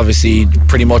now that obviously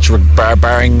pretty much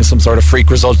barring some sort of freak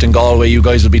result in Galway, you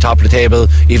guys will be top of the table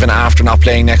even after not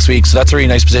playing next week, so that's a really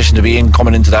nice position to be in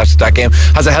coming into that game.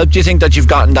 Has it helped, do you think, that you've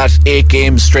gotten that 8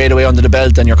 games straight away under the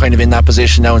belt and you're kind of in that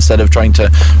position now instead of trying to...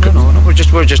 No, we're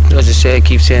just as I say, I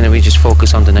keep saying it, we just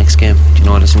focus on the next game. You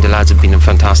know, listen, the lads have been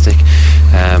fantastic,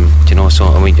 you know,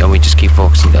 so and we just keep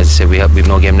focusing. As I say, we've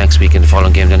no game next week, and the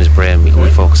following game then is Bray, and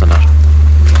we'll focus on that.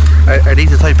 Are these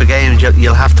the type of games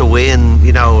you'll have to win,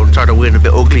 you know, sort of win a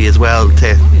bit ugly as well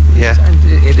to, yeah?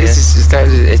 It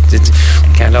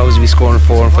we can't always be scoring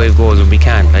 4 and 5 goals, and we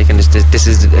can, like, and this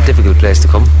is a difficult place to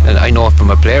come, and I know from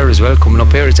a player as well, coming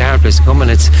up here, it's a hard place to come, and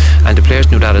the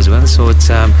players knew that as well, so it's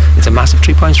a massive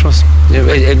 3 points for us.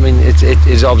 I mean,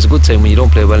 it's always a good sign when you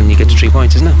don't play well and you get to 3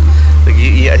 points, isn't it? Like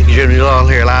I think you were all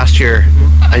here last year,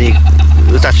 and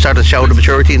that started to show the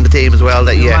maturity in the team as well.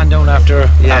 That you ran down after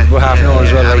half an hour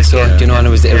as well, like, so you know, and it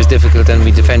was difficult, and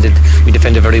we defended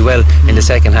very well in the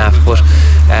second half, but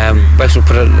Wexford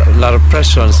put a lot of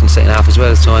pressure on us in the second half as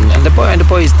well. So and the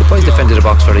boys defended the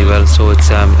box very well. So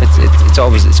it's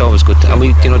always good, and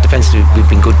we, you know, defensively we've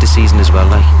been good this season as well,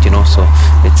 like, you know. So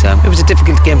it was a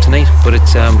difficult game tonight, but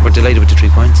we're delighted with the 3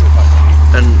 points.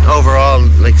 And overall,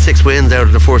 like, 6 wins out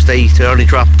of the first 8. They only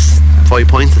dropped 5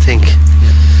 points, I think.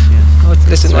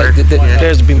 Listen, the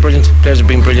players have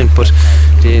been brilliant, but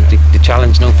the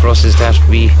challenge now for us is that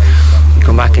we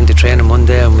come back into training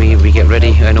Monday and we get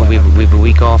ready. I know we've a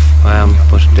week off,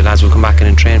 but the lads will come back in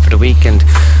and train for the week, and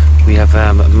we have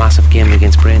a massive game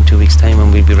against Bray in 2 weeks' time,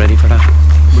 and we'll be ready for that.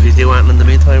 Will you do anything in the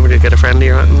meantime? Will you get a friendly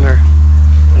or anything? Or?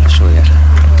 I'm not sure yet.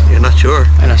 You're not sure?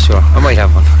 I'm not sure. I might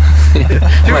have one.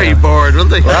 You're very bored, won't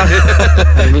they?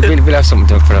 We'll have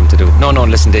something for them to do. No,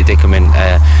 listen, they come in,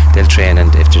 they'll train,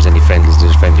 and if there's any friendlies,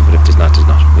 there's friendly, but if there's not, there's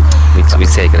not. We'll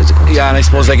take it as it comes. Yeah, and I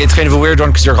suppose, like, it's kind of a weird one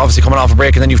because you're obviously coming off a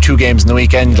break and then you've 2 games in the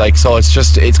weekend, like, so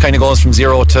it's kind of goes from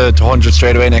 0 to 100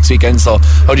 straight away next weekend. So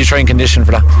how do you try and condition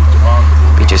for that?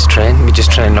 we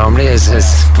just train normally as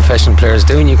professional players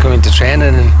do, and you come into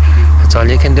training and that's all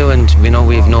you can do. And we know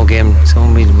we have no game,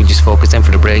 so we just focus then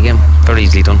for the break game. Very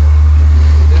easily done.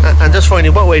 And just finally,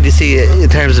 what way do you see it in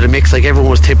terms of the mix? Like,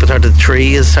 everyone was tipping out of the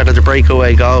three as sort of the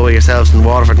breakaway Galway, yourselves and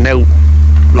Waterford. Now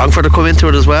Longford have come into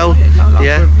it as well.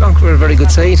 Longford are a very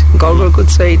good side, Galway are a good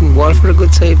side, and Waterford are a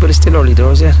good side, but it's still early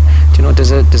doors yet. Do you know,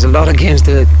 there's a lot of games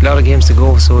to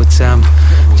go, so it's do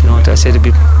you know, I say there'll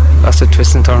be lots of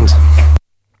twists and turns.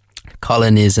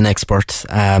 Colin is an expert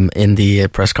in the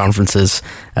press conferences.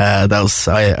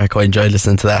 I quite enjoyed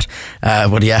listening to that.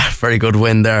 But yeah, very good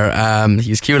win there.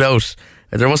 He's queued out.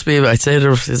 There must be, I'd say,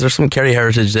 is there some Kerry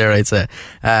heritage there, I'd say.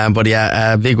 But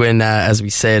yeah, a big win, as we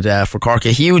said, for Cork. A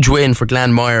huge win for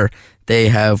Glanmire. They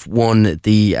have won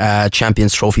the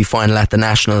Champions Trophy final at the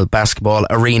National Basketball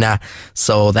Arena.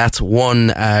 So that's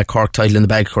one Cork title in the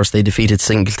bag. Of course, they defeated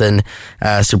Singleton,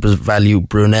 Super Value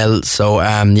Brunel. So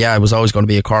yeah, it was always going to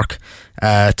be a Cork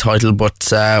title,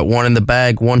 but one in the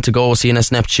bag, one to go.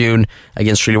 C&S Neptune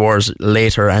against Tralee Warriors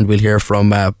later, and we'll hear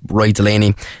from Roy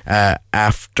Delaney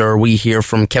after we hear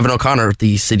from Kevin O'Connor,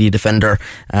 the City defender.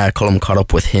 Colm caught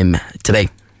up with him today.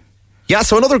 Yeah,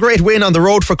 so another great win on the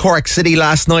road for Cork City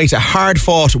last night. A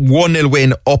hard-fought 1-0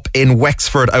 win up in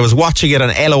Wexford. I was watching it on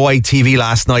LOI TV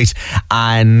last night,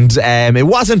 and it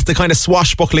wasn't the kind of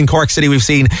swashbuckling Cork City we've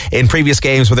seen in previous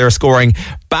games where they were scoring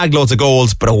bag loads of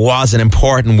goals, but it was an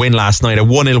important win last night. A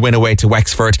 1-0 win away to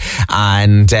Wexford,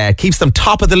 and keeps them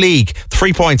top of the league,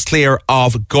 3 points clear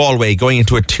of Galway, going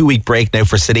into a 2-week break now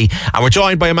for City. And we're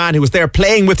joined by a man who was there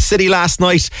playing with City last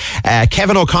night.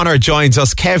 Kevin O'Connor joins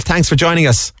us. Kev, thanks for joining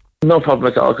us. No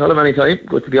problem at all, Colm, anytime.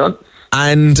 Good to be on.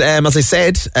 And as I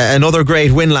said, another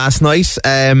great win last night,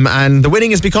 and the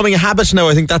winning is becoming a habit now.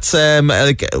 I think that's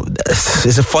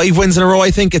is it 5 wins in a row? I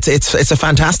think it's a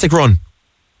fantastic run.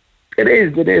 It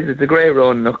is. It's a great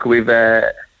run. Look, we've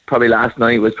probably last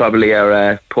night was probably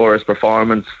our poorest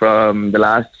performance from the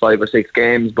last 5 or 6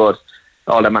 games, but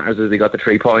all that matters is we got the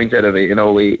 3 points out of it. You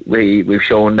know, we've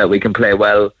shown that we can play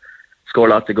well, score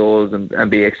lots of goals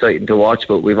and be exciting to watch,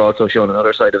 but we've also shown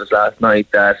another side of us last night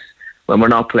that when we're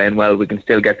not playing well, we can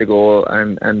still get the goal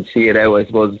and see it out. I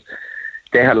suppose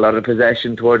they had a lot of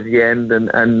possession towards the end,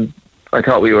 and I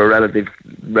thought we were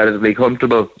relatively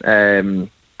comfortable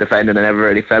defending, and never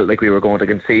really felt like we were going to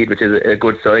concede, which is a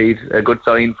good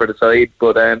sign for the side.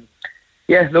 But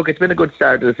yeah, look, it's been a good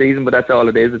start to the season, but that's all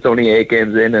it is. It's only 8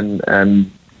 games in,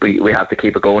 and we have to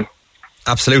keep it going.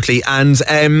 Absolutely. And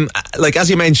like as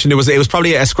you mentioned, it was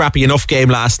probably a scrappy enough game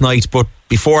last night, but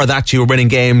before that you were winning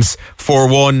games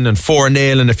 4-1 and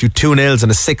 4-0 and a few 2-0s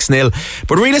and a 6-0.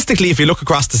 But realistically, if you look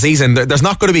across the season, there's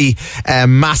not going to be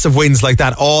massive wins like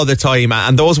that all the time,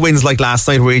 and those wins like last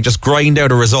night where you just grind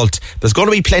out a result, there's going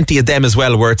to be plenty of them as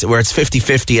well where it's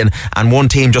 50-50 and one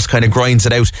team just kind of grinds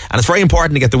it out, and it's very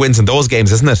important to get the wins in those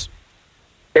games, isn't it?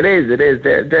 It is.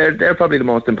 They're probably the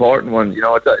most important ones. You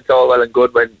know, it's all well and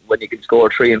good when you can score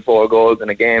 3 and 4 goals in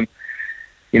a game.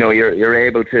 You know, you're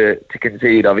able to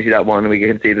concede. Obviously, that one we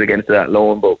conceded against that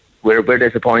lone, but we're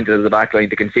disappointed as a backline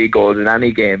to concede goals in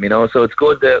any game. You know, so it's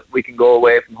good that we can go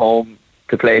away from home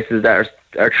to places that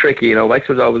are tricky. You know,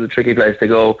 Wexford's always a tricky place to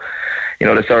go. You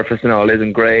know, the surface and all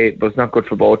isn't great, but it's not good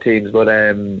for both teams. But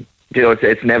you know,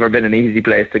 it's never been an easy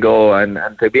place to go, and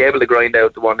to be able to grind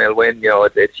out the 1-0 win, you know,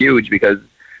 it's huge, because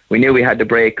we knew we had the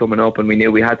break coming up, and we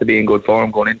knew we had to be in good form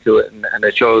going into it, and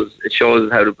it shows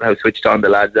how switched on the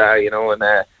lads are, you know. And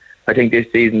I think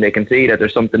this season they can see that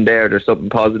there's something there, there's something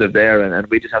positive there, and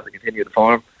we just have to continue the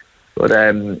form. But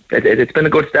it's been a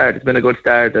good start. It's been a good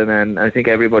start, and I think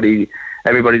everybody's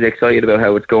excited about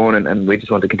how it's going, and we just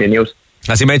want to continue it.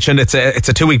 As you mentioned, it's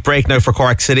a 2-week break now for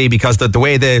Cork City, because the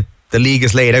way the league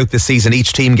is laid out this season,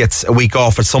 each team gets a week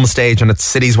off at some stage, and it's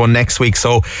City's one next week.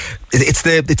 So it's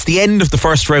the end of the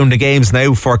first round of games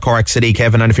now for Cork City,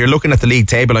 Kevin. And if you're looking at the league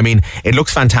table, I mean, it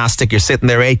looks fantastic. You're sitting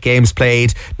there, 8 games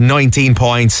played, 19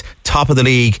 points, top of the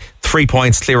league, 3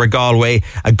 points clear of Galway,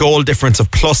 a goal difference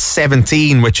of plus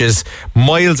 17, which is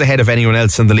miles ahead of anyone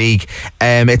else in the league.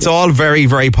 It's all very,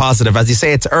 very positive. As you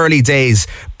say, it's early days,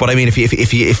 but I mean,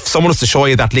 if someone was to show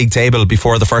you that league table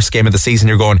before the first game of the season,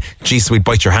 you're going, geez, we'd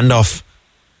bite your hand off.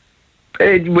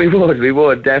 We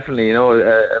would definitely. You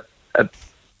know, a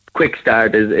quick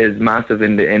start is massive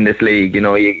in this league. You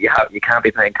know, you can't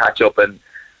be playing catch up, and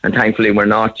thankfully we're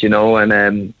not. You know,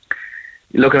 and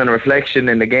looking on a reflection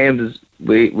in the games,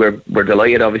 we're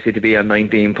delighted obviously to be on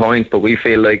 19 points, but we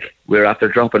feel like we're after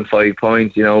dropping 5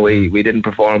 points. You know, we didn't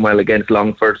perform well against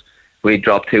Longford. We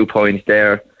dropped 2 points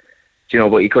there. You know,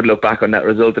 but you could look back on that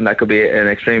result, and that could be an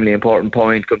extremely important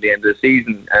point come the end of the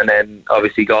season. And then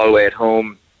obviously Galway at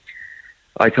home,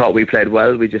 I thought we played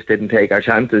well. We just didn't take our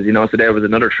chances, you know. So there was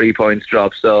another 3 points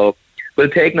drop. So we'll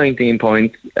take 19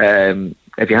 points.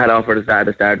 If you had offered us that at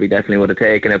the start, we definitely would have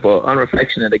taken it. But on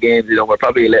reflection of the games, you know, we're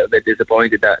probably a little bit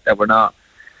disappointed that we're not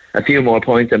a few more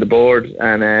points on the board,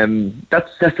 and that's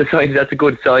a sign. That's a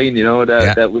good sign, you know,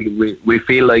 that we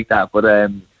feel like that.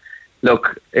 But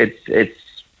look, it's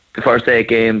the first 8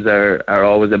 games are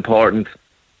always important.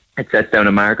 It sets down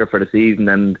a marker for the season,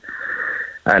 and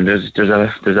there's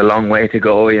a long way to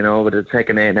go, you know. But the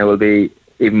second 8 now will be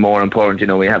even more important. You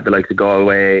know, we have the likes of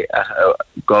Galway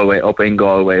up in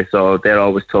Galway, so they're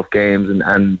always tough games,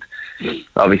 and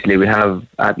obviously we have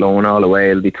Athlone and all the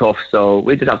way. It'll be tough, so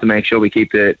we just have to make sure we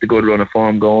keep the good run of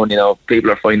form going. You know,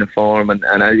 people are finding form, and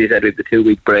as you said, we have the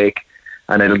 2-week break,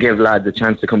 and it'll give lads a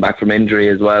chance to come back from injury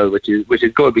as well, which is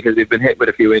good, because we've been hit with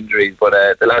a few injuries, but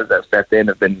the lads that have stepped in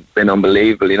have been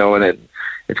unbelievable, you know. And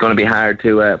it's going to be hard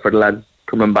to for the lads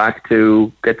coming back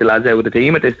to get the lads out with the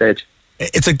team at this stage.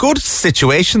 It's a good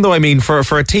situation, though. I mean, for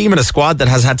a team and a squad that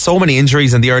has had so many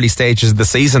injuries in the early stages of the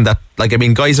season, that, like, I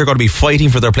mean, guys are going to be fighting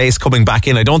for their place coming back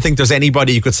in. I don't think there's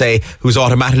anybody you could say who's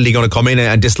automatically going to come in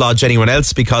and dislodge anyone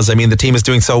else, because, I mean, the team is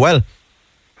doing so well.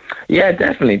 Yeah,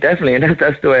 definitely, and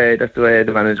that's the way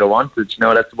the manager wants it. You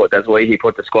know, that's why he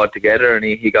put the squad together, and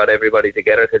he got everybody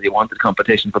together because he wanted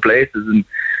competition for places, and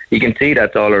you can see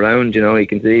that's all around. You know, you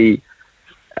can see,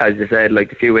 as you said, like,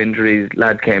 the few injuries,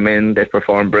 lads came in, they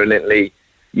performed brilliantly.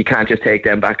 You can't just take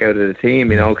them back out of the team,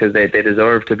 you know, because they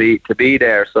deserve to be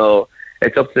there. So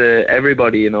it's up to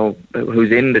everybody, you know,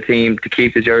 who's in the team to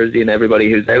keep the jersey, and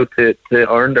everybody who's out to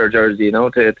earn their jersey, you know,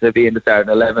 to be in the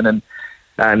starting 11,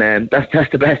 and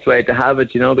that's the best way to have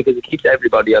it, you know, because it keeps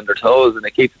everybody on their toes, and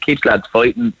it keeps lads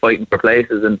fighting for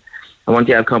places, and once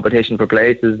you have competition for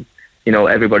places, you know,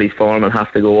 everybody's form will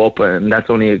have to go up, and that's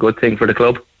only a good thing for the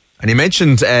club. And you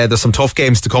mentioned there's some tough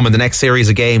games to come in the next series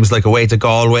of games, like away to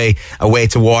Galway, away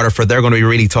to Waterford. They're going to be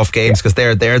really tough games, because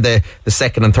they're the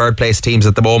second and third place teams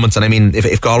at the moment. And I mean,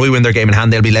 if Galway win their game in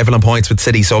hand, they'll be level on points with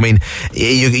City. So I mean,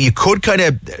 you could kind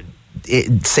of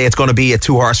say it's going to be a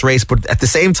 2-horse race, but at the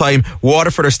same time,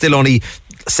 Waterford are still only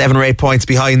 7 or 8 points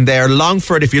behind there.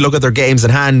 Longford, if you look at their games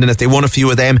in hand, and if they won a few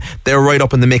of them, they're right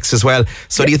up in the mix as well.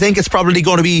 So do you think it's probably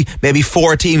going to be maybe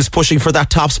 4 teams pushing for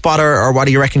that top spot, or what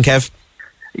do you reckon, Kev?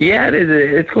 Yeah, it is.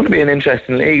 It's going to be an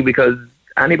interesting league, because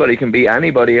anybody can beat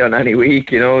anybody on any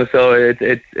week, you know. So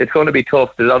it's going to be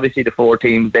tough. There's obviously the 4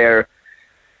 teams there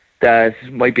that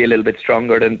might be a little bit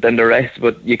stronger than the rest,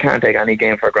 but you can't take any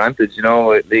game for granted, you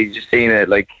know. They just seen it,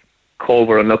 like, Cove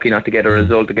were unlucky not to get a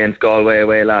result against Galway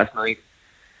away last night.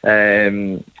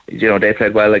 You know, they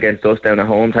played well against us down at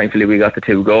home. Thankfully, we got the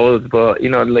 2 goals, but, you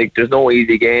know, like, there's no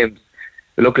easy games.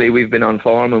 Luckily, we've been on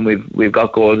form, and we've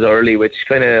got goals early, which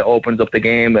kind of opens up the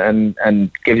game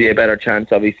and gives you a better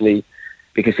chance, obviously,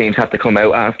 because teams have to come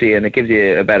out after you, and it gives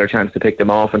you a better chance to pick them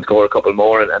off and score a couple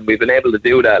more, and we've been able to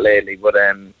do that lately. But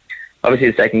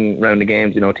obviously, the second round of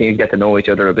games, you know, teams get to know each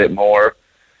other a bit more,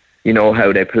 you know,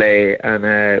 how they play,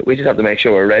 and we just have to make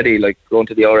sure we're ready. Like, going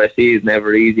to the RSC is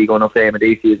never easy, going up to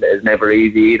AMDC is never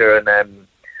easy either, and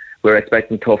we're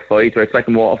expecting tough fights. We're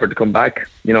expecting Waterford to come back.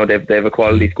 You know, they've a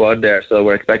quality squad there, so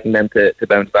we're expecting them to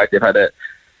bounce back. They've had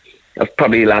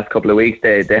probably the last couple of weeks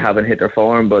they haven't hit their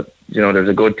form, but, you know, there's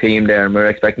a good team there, and we're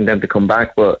expecting them to come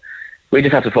back. But we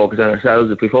just have to focus on ourselves.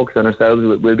 If we focus on ourselves,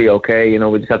 we'll be okay. You know,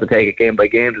 we just have to take it game by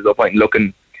game. There's no point in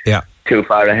looking too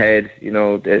far ahead. You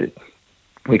know,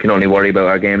 we can only worry about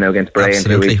our game now against Bray in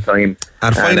 2 weeks' time.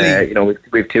 And finally, you know,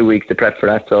 we've 2 weeks to prep for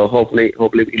that, so hopefully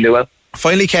we can do well.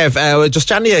 Finally, Kev, just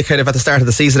chatting to you kind of at the start of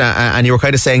the season, and you were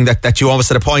kind of saying that you almost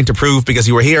had a point to prove, because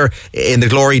you were here in the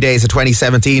glory days of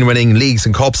 2017, winning leagues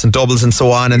and cups and doubles and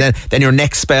so on, and then your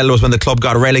next spell was when the club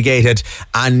got relegated,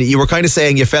 and you were kind of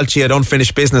saying you felt you had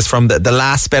unfinished business from the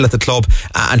last spell at the club,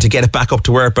 and to get it back up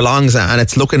to where it belongs, and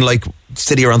it's looking like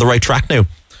City are on the right track now.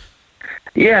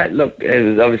 Yeah, look, it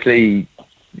was obviously,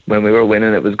 when we were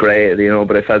winning, it was great, you know,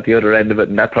 but I felt the other end of it,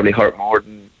 and that probably hurt more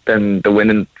than the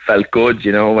winning felt good,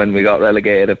 you know. When we got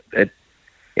relegated, it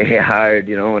hit hard,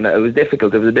 you know, and it was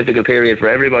difficult. It was a difficult period for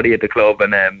everybody at the club,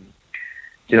 and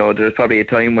you know, there's probably a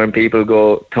time when people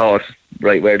thought,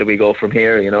 right, where do we go from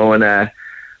here, you know, and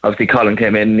obviously Colin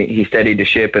came in, he steadied the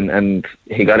ship, and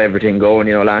he got everything going,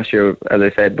 you know. Last year, as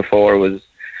I said before, was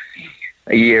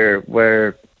a year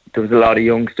where there was a lot of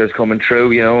youngsters coming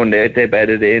through, you know, and they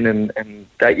bedded in, and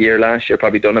that year last year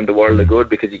probably done them the world of good,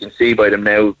 because you can see by them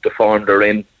now the form they're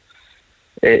in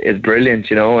is brilliant,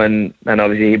 you know, and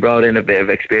obviously he brought in a bit of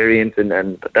experience,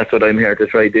 and that's what I'm here to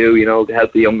try to do, you know, to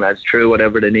help the young lads through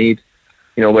whatever they need.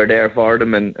 You know, we're there for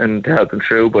them and to help them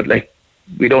through, but like,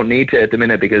 we don't need to at the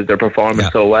minute, because they're performing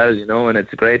so well, you know, and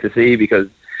it's great to see, because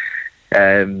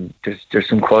There's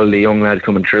some quality young lads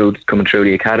coming through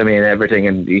the academy and everything,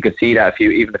 and you could see that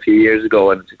even a few years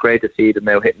ago, and it's great to see them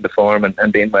now hitting the form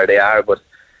and being where they are. But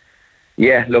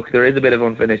yeah, look, there is a bit of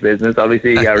unfinished business.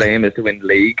 Obviously, our aim is to win the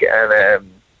league, and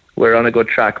we're on a good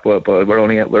track, but we're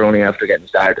only after getting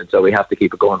started, so we have to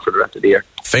keep it going for the rest of the year.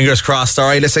 Fingers crossed. All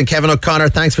right, listen, Kevin O'Connor,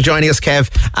 thanks for joining us, Kev,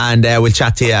 and we'll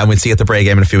chat to you and we'll see you at the Bray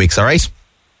game in a few weeks. All right.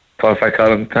 Perfect,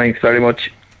 Colin. Thanks very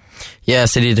much. Yeah,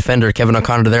 City defender Kevin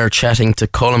O'Connor there chatting to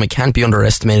Colm. It can't be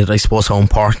underestimated, I suppose, how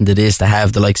important it is to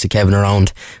have the likes of Kevin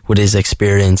around with his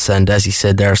experience. And as he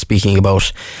said there, speaking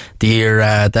about the year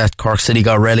that Cork City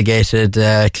got relegated,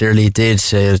 clearly it did.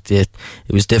 It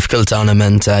was difficult on him,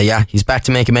 and he's back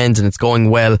to make amends, and it's going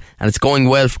well. And it's going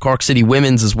well for Cork City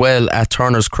women's as well at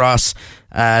Turner's Cross.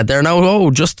 They're now,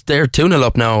 they're 2-0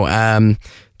 up now.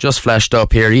 Just flashed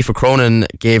up here. Aoife Cronin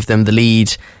gave them the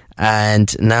lead.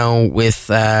 And now with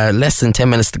less than 10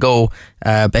 minutes to go,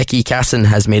 Becky Casson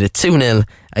has made it 2-0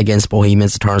 against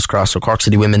Bohemians at Turner's Cross. So Cork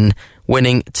City women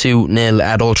winning 2-0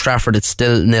 at Old Trafford. It's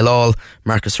still 0-all.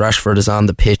 Marcus Rashford is on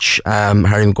the pitch.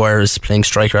 Harry Maguire is playing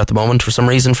striker at the moment for some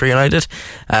reason for United.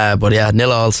 But yeah,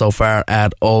 0-all so far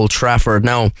at Old Trafford.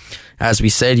 Now, as we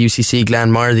said, UCC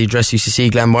Glanmire, the Address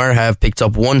UCC Glanmire have picked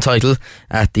up one title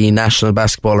at the National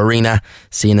Basketball Arena.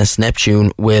 C&S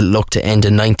Neptune will look to end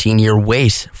a 19-year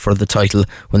wait for the title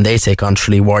when they take on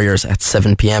Tralee Warriors at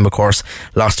 7pm. Of course,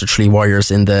 lost to Tralee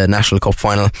Warriors in the National Cup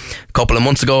final. A couple of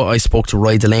months ago, I spoke to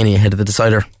Roy Delaney ahead of the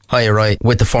decider. Hi, Roy.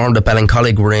 With the form that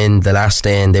Ballincollig were in the last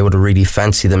day, and they would have really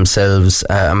fancied themselves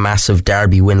a massive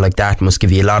derby win like that must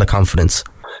give you a lot of confidence.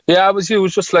 Yeah, it was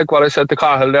just like what I said to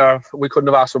Cahill there. We couldn't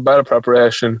have asked for better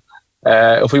preparation.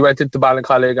 If we went into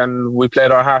Ballincollig and we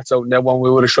played our hearts out and they won, we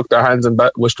would have shook their hands and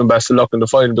wished them best of luck in the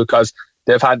final, because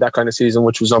they've had that kind of season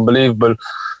which was unbelievable.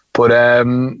 But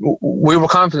we were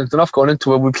confident enough going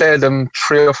into it. We played them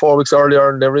 3 or 4 weeks earlier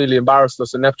and they really embarrassed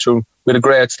us in Neptune. We had a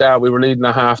great start. We were leading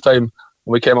at half time and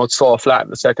we came out so flat in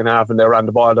the second half and they ran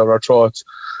the ball down our throats.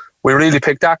 We really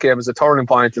picked that game as a turning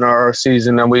point in our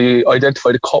season, and we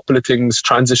identified a couple of things,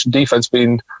 transition defence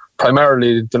being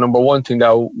primarily the number one thing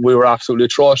that we were absolutely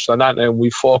atrocious on that, and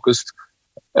we focused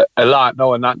a lot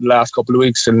now on that in the last couple of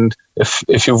weeks. And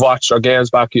if you've watched our games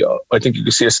back, I think you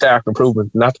can see a stark improvement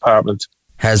in that department.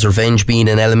 Has revenge been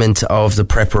an element of the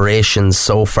preparations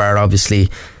so far,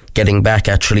 obviously getting back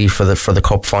at Tralee for the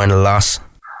cup final loss?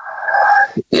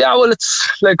 Yeah, well, it's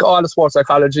like all the sports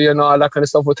psychology and all that kind of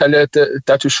stuff will tell you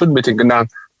that you shouldn't be thinking that.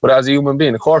 But as a human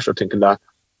being, of course you're thinking that.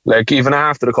 Like, even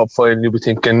after the cup final, you'll be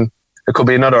thinking it could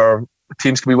be another,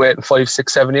 teams could be waiting 5,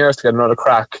 6, 7 years to get another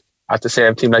crack at the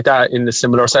same team like that in the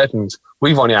similar settings.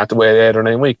 We've only had to wait 8 or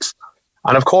 9 weeks.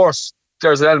 And of course,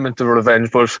 there's an element of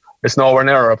revenge, but it's nowhere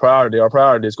near our priority. Our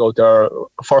priority is go out there,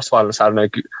 first of all, on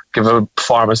Saturday, give a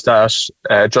performance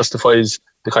that justifies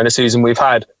the kind of season we've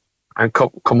had, and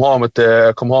come home with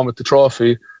the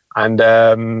trophy, and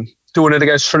doing it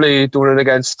against Tralee, doing it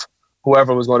against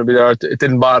whoever was going to be there. It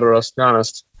didn't bother us, to be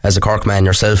honest. As a Cork man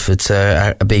yourself, it's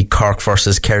a big Cork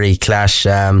versus Kerry clash.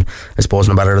 I suppose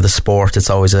no matter the sport, it's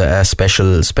always a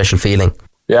special feeling.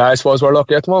 Yeah, I suppose we're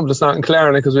lucky at the moment it's not in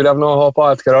Clarendon, because we'd have no hope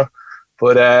altogether.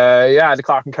 But the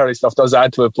Cork and Kerry stuff does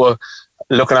add to it. But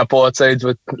looking at both sides,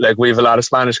 with like, we have a lot of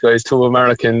Spanish guys, 2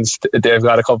 Americans, they've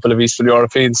got a couple of Eastern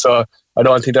Europeans, so I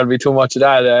don't think there'll be too much of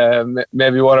that.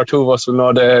 Maybe 1 or 2 of us will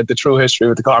know the true history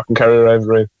with the Cork and Kerry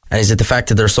rivalry. And is it the fact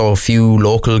that there's so few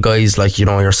local guys like,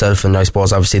 yourself, and I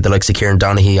suppose obviously the likes of Kieran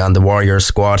Donaghy on the Warriors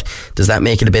squad, does that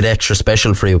make it a bit extra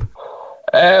special for you?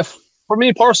 For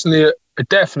me personally, it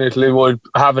definitely would,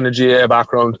 having a GA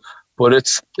background, but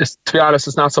it's to be honest,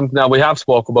 it's not something that we have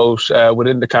spoke about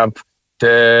within the camp,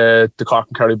 the Cork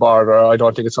and Kerry border. I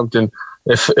don't think it's something,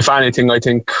 if anything, I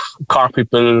think Cork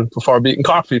people prefer beating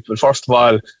Cork people. First of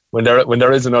all, when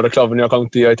there is another club in your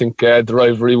county, I think the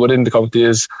rivalry within the county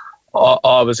is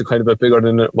always a kind of bit bigger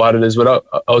than what it is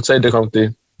outside the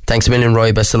county. Thanks a million,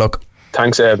 Roy. Best of luck.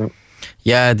 Thanks, Aidan.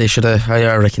 Yeah, they should have.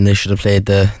 I reckon they should have played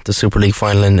the Super League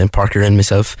final in Park Rin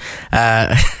myself.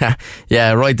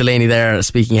 Yeah, Roy Delaney there,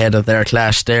 speaking ahead of their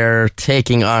clash. They're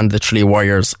taking on the Tralee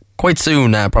Warriors quite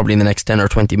soon, probably in the next 10 or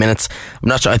 20 minutes. I'm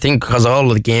not sure. I think because all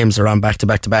of the games are on back to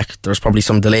back to back, there's probably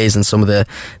some delays in some of the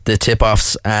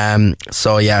tip-offs.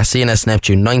 So yeah, C&S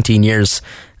Neptune, 19 years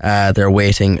they're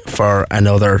waiting for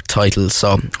another title,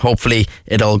 so hopefully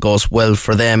it all goes well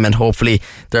for them, and hopefully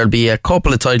there'll be a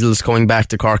couple of titles coming back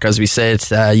to Cork. As we said,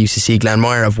 UCC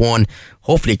Glanmire have won.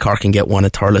 Hopefully Cork can get one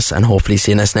at Thurles, and hopefully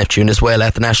C&S Neptune as well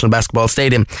at the National Basketball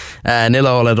Stadium.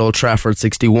 0-0 at Old Trafford,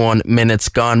 61 minutes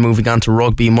gone. Moving on to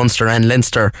rugby, Munster and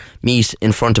Leinster meet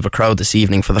in front of a crowd this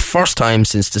evening for the first time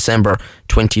since December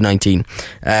 2019.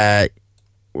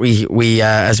 we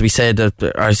as we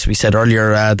said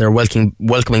earlier, they're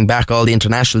welcoming back all the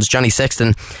internationals. Johnny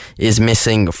Sexton is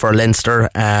missing for Leinster.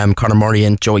 Conor Murray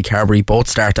and Joey Carberry both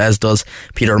start, as does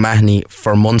Peter O'Mahony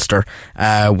for Munster.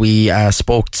 We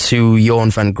spoke to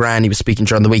Johan van Graan. He was speaking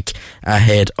during the week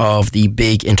ahead of the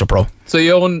big Interpro. So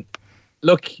Johan,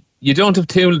 look, you don't have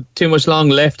too much long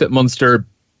left at Munster.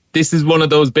 This is one of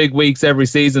those big weeks every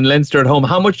season. Leinster at home.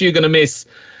 How much are you going to miss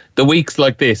the weeks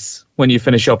like this when you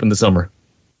finish up in the summer?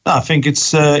 I think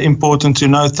it's important to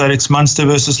note that it's Munster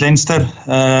versus Leinster.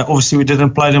 Obviously, we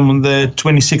didn't play them on the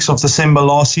 26th of December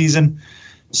last season.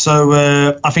 So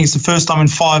I think it's the first time in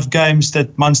 5 games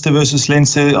that Munster versus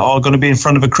Leinster are going to be in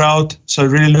front of a crowd. So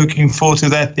really looking forward to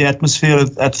that, the atmosphere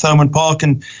at Thomond Park.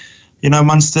 And,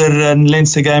 Munster and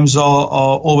Leinster games are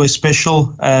always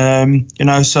special,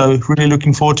 so really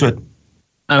looking forward to it.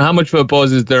 And how much of a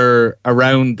buzz is there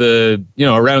around the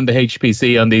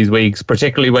HPC on these weeks,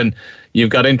 particularly when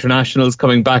you've got internationals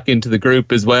coming back into the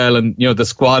group as well, and the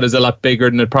squad is a lot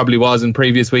bigger than it probably was in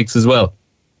previous weeks as well?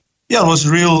 Yeah, it was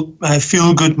a real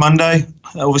feel-good Monday.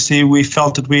 Obviously, we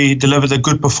felt that we delivered a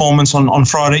good performance on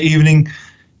Friday evening.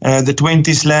 The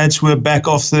 20s lads were back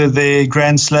after their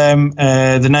Grand Slam.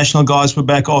 The national guys were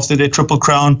back after their Triple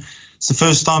Crown. It's the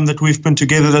first time that we've been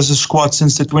together as a squad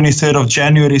since the 23rd of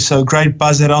January. So great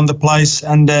buzz around the place,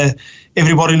 and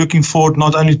everybody looking forward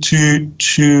not only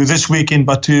to this weekend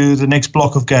but to the next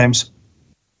block of games.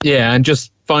 Yeah, and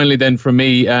just finally then from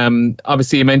me,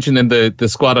 obviously you mentioned in the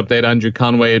squad update Andrew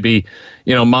Conway would be,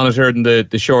 monitored in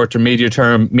the short or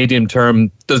medium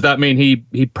term. Does that mean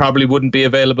he probably wouldn't be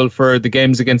available for the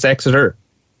games against Exeter?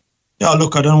 Yeah,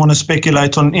 look, I don't want to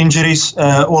speculate on injuries.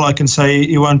 All I can say,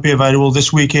 he won't be available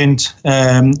this weekend.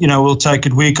 We'll take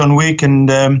it week on week, and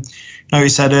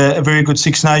he's had a very good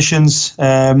Six Nations.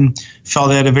 Felt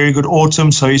he had a very good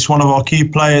autumn, so he's one of our key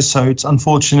players. So it's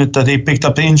unfortunate that he picked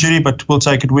up the injury, but we'll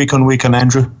take it week on week on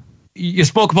Andrew. You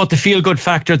spoke about the feel-good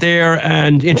factor there,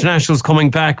 and internationals coming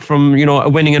back from a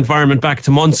winning environment back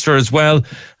to Munster as well.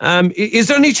 Is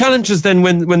there any challenges then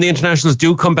when the internationals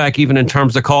do come back, even in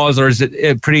terms of cause, or is it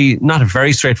not a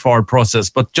very straightforward process,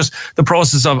 but just the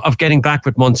process of getting back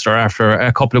with Munster after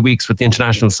a couple of weeks with the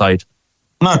international side?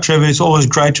 No, Trevor, it's always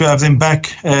great to have them back.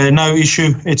 No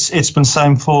issue. It's been the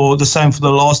same for the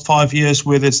last 5 years,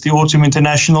 whether it's the autumn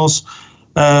internationals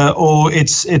or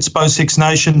it's both Six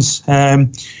Nations.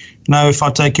 If I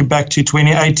take you back to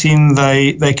 2018,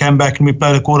 they came back and we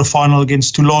played a quarter-final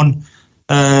against Toulon.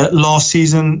 Last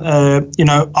season,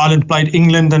 Ireland played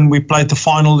England and we played the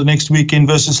final the next weekend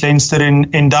versus Leinster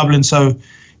in Dublin. So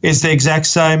it's the exact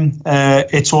same.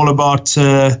 It's all about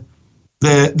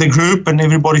the group and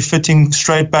everybody fitting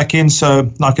straight back in. So,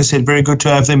 like I said, very good to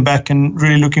have them back and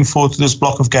really looking forward to this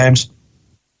block of games.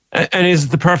 And is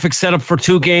it the perfect setup for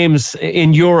 2 games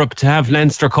in Europe to have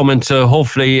Leinster coming to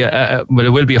hopefully, it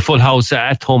will be a full house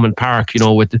at Thomond Park,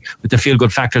 with the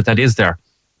feel-good factor that is there?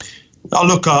 Oh,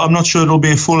 look, I'm not sure it'll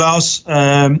be a full house,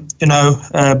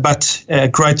 but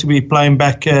great to be playing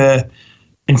back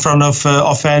in front of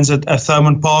our fans at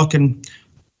Thomond Park. And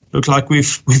look, like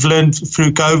we've learned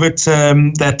through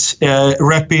COVID that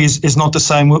rugby is not the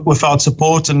same without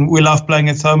support, and we love playing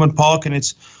at Thomond Park, and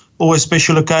it's always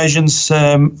special occasions,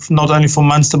 not only for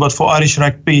Munster but for Irish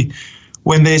rugby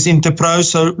when there's Interpro.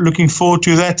 So looking forward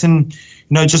to that, and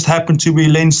just happened to be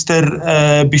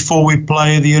Leinster before we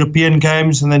play the European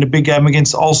games, and then a big game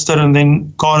against Ulster, and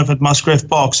then Cardiff at Musgrave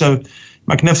Park. So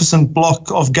magnificent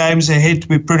block of games ahead.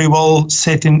 We're pretty well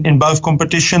set in both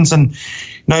competitions, and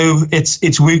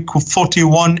it's week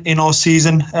 41 in our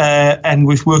season, and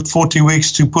we've worked 40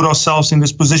 weeks to put ourselves in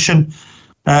this position.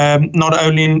 Not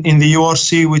only in the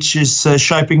URC, which is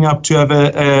shaping up to have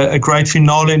a great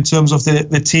finale in terms of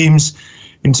the teams,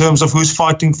 in terms of who's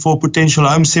fighting for potential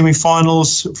home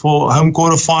semi-finals, for home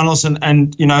quarter-finals,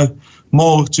 and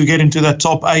more to get into that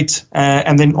top 8,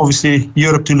 and then obviously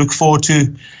Europe to look forward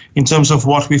to in terms of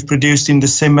what we've produced in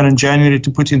December and January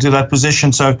to put into that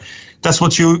position. So that's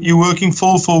what you're working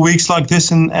for weeks like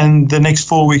this and the next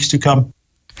 4 weeks to come.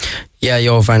 Yeah,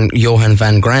 Johan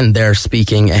van Graan there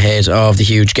speaking ahead of the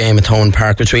huge game at Thomond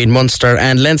Park between Munster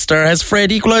and Leinster. Has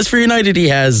Fred equalised for United? He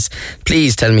has.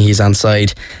 Please tell me he's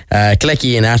onside.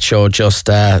 Kalecki and Acho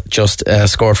just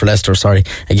scored for Leicester. Sorry,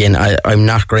 again, I'm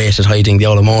not great at hiding the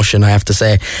old emotion, I have to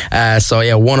say.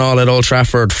 1-1 at Old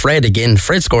Trafford.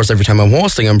 Fred scores every time I'm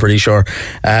hosting, I'm pretty sure.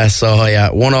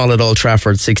 1-1 at Old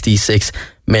Trafford, 66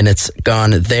 minutes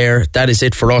gone there. That is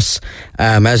it for us.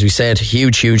 As we said,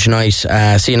 huge night.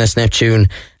 C&S Neptune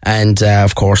and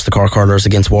of course the Cork Hurlers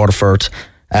against Waterford.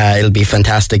 it'll be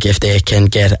fantastic if they can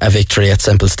get a victory at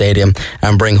Semple Stadium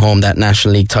and bring home that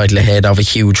National League title ahead of a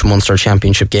huge Munster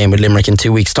Championship game with Limerick in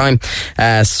 2 weeks' time.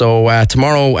 So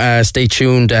tomorrow, stay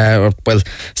tuned.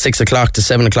 6 o'clock to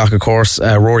 7 o'clock, of course.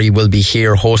 Rory will be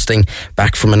here hosting,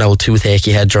 back from an old toothache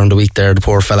he had during the week there, the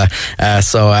poor fella.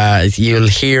 So you'll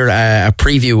hear a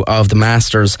preview of the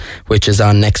Masters, which is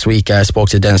on next week. I spoke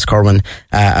to Dennis Corwin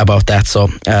about that, so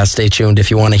stay tuned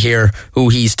if you want to hear who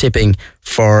he's tipping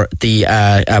for the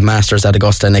Masters at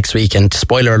Augusta next week. And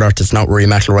spoiler alert, it's not Rory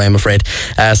McIlroy, I'm afraid.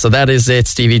 So that is it.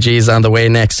 Stevie G's on the way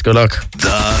next. Good luck.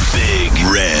 The Big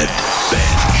Red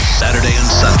Bench, Saturday and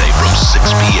Sunday from 6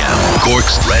 p.m.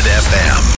 Cork's Red FM.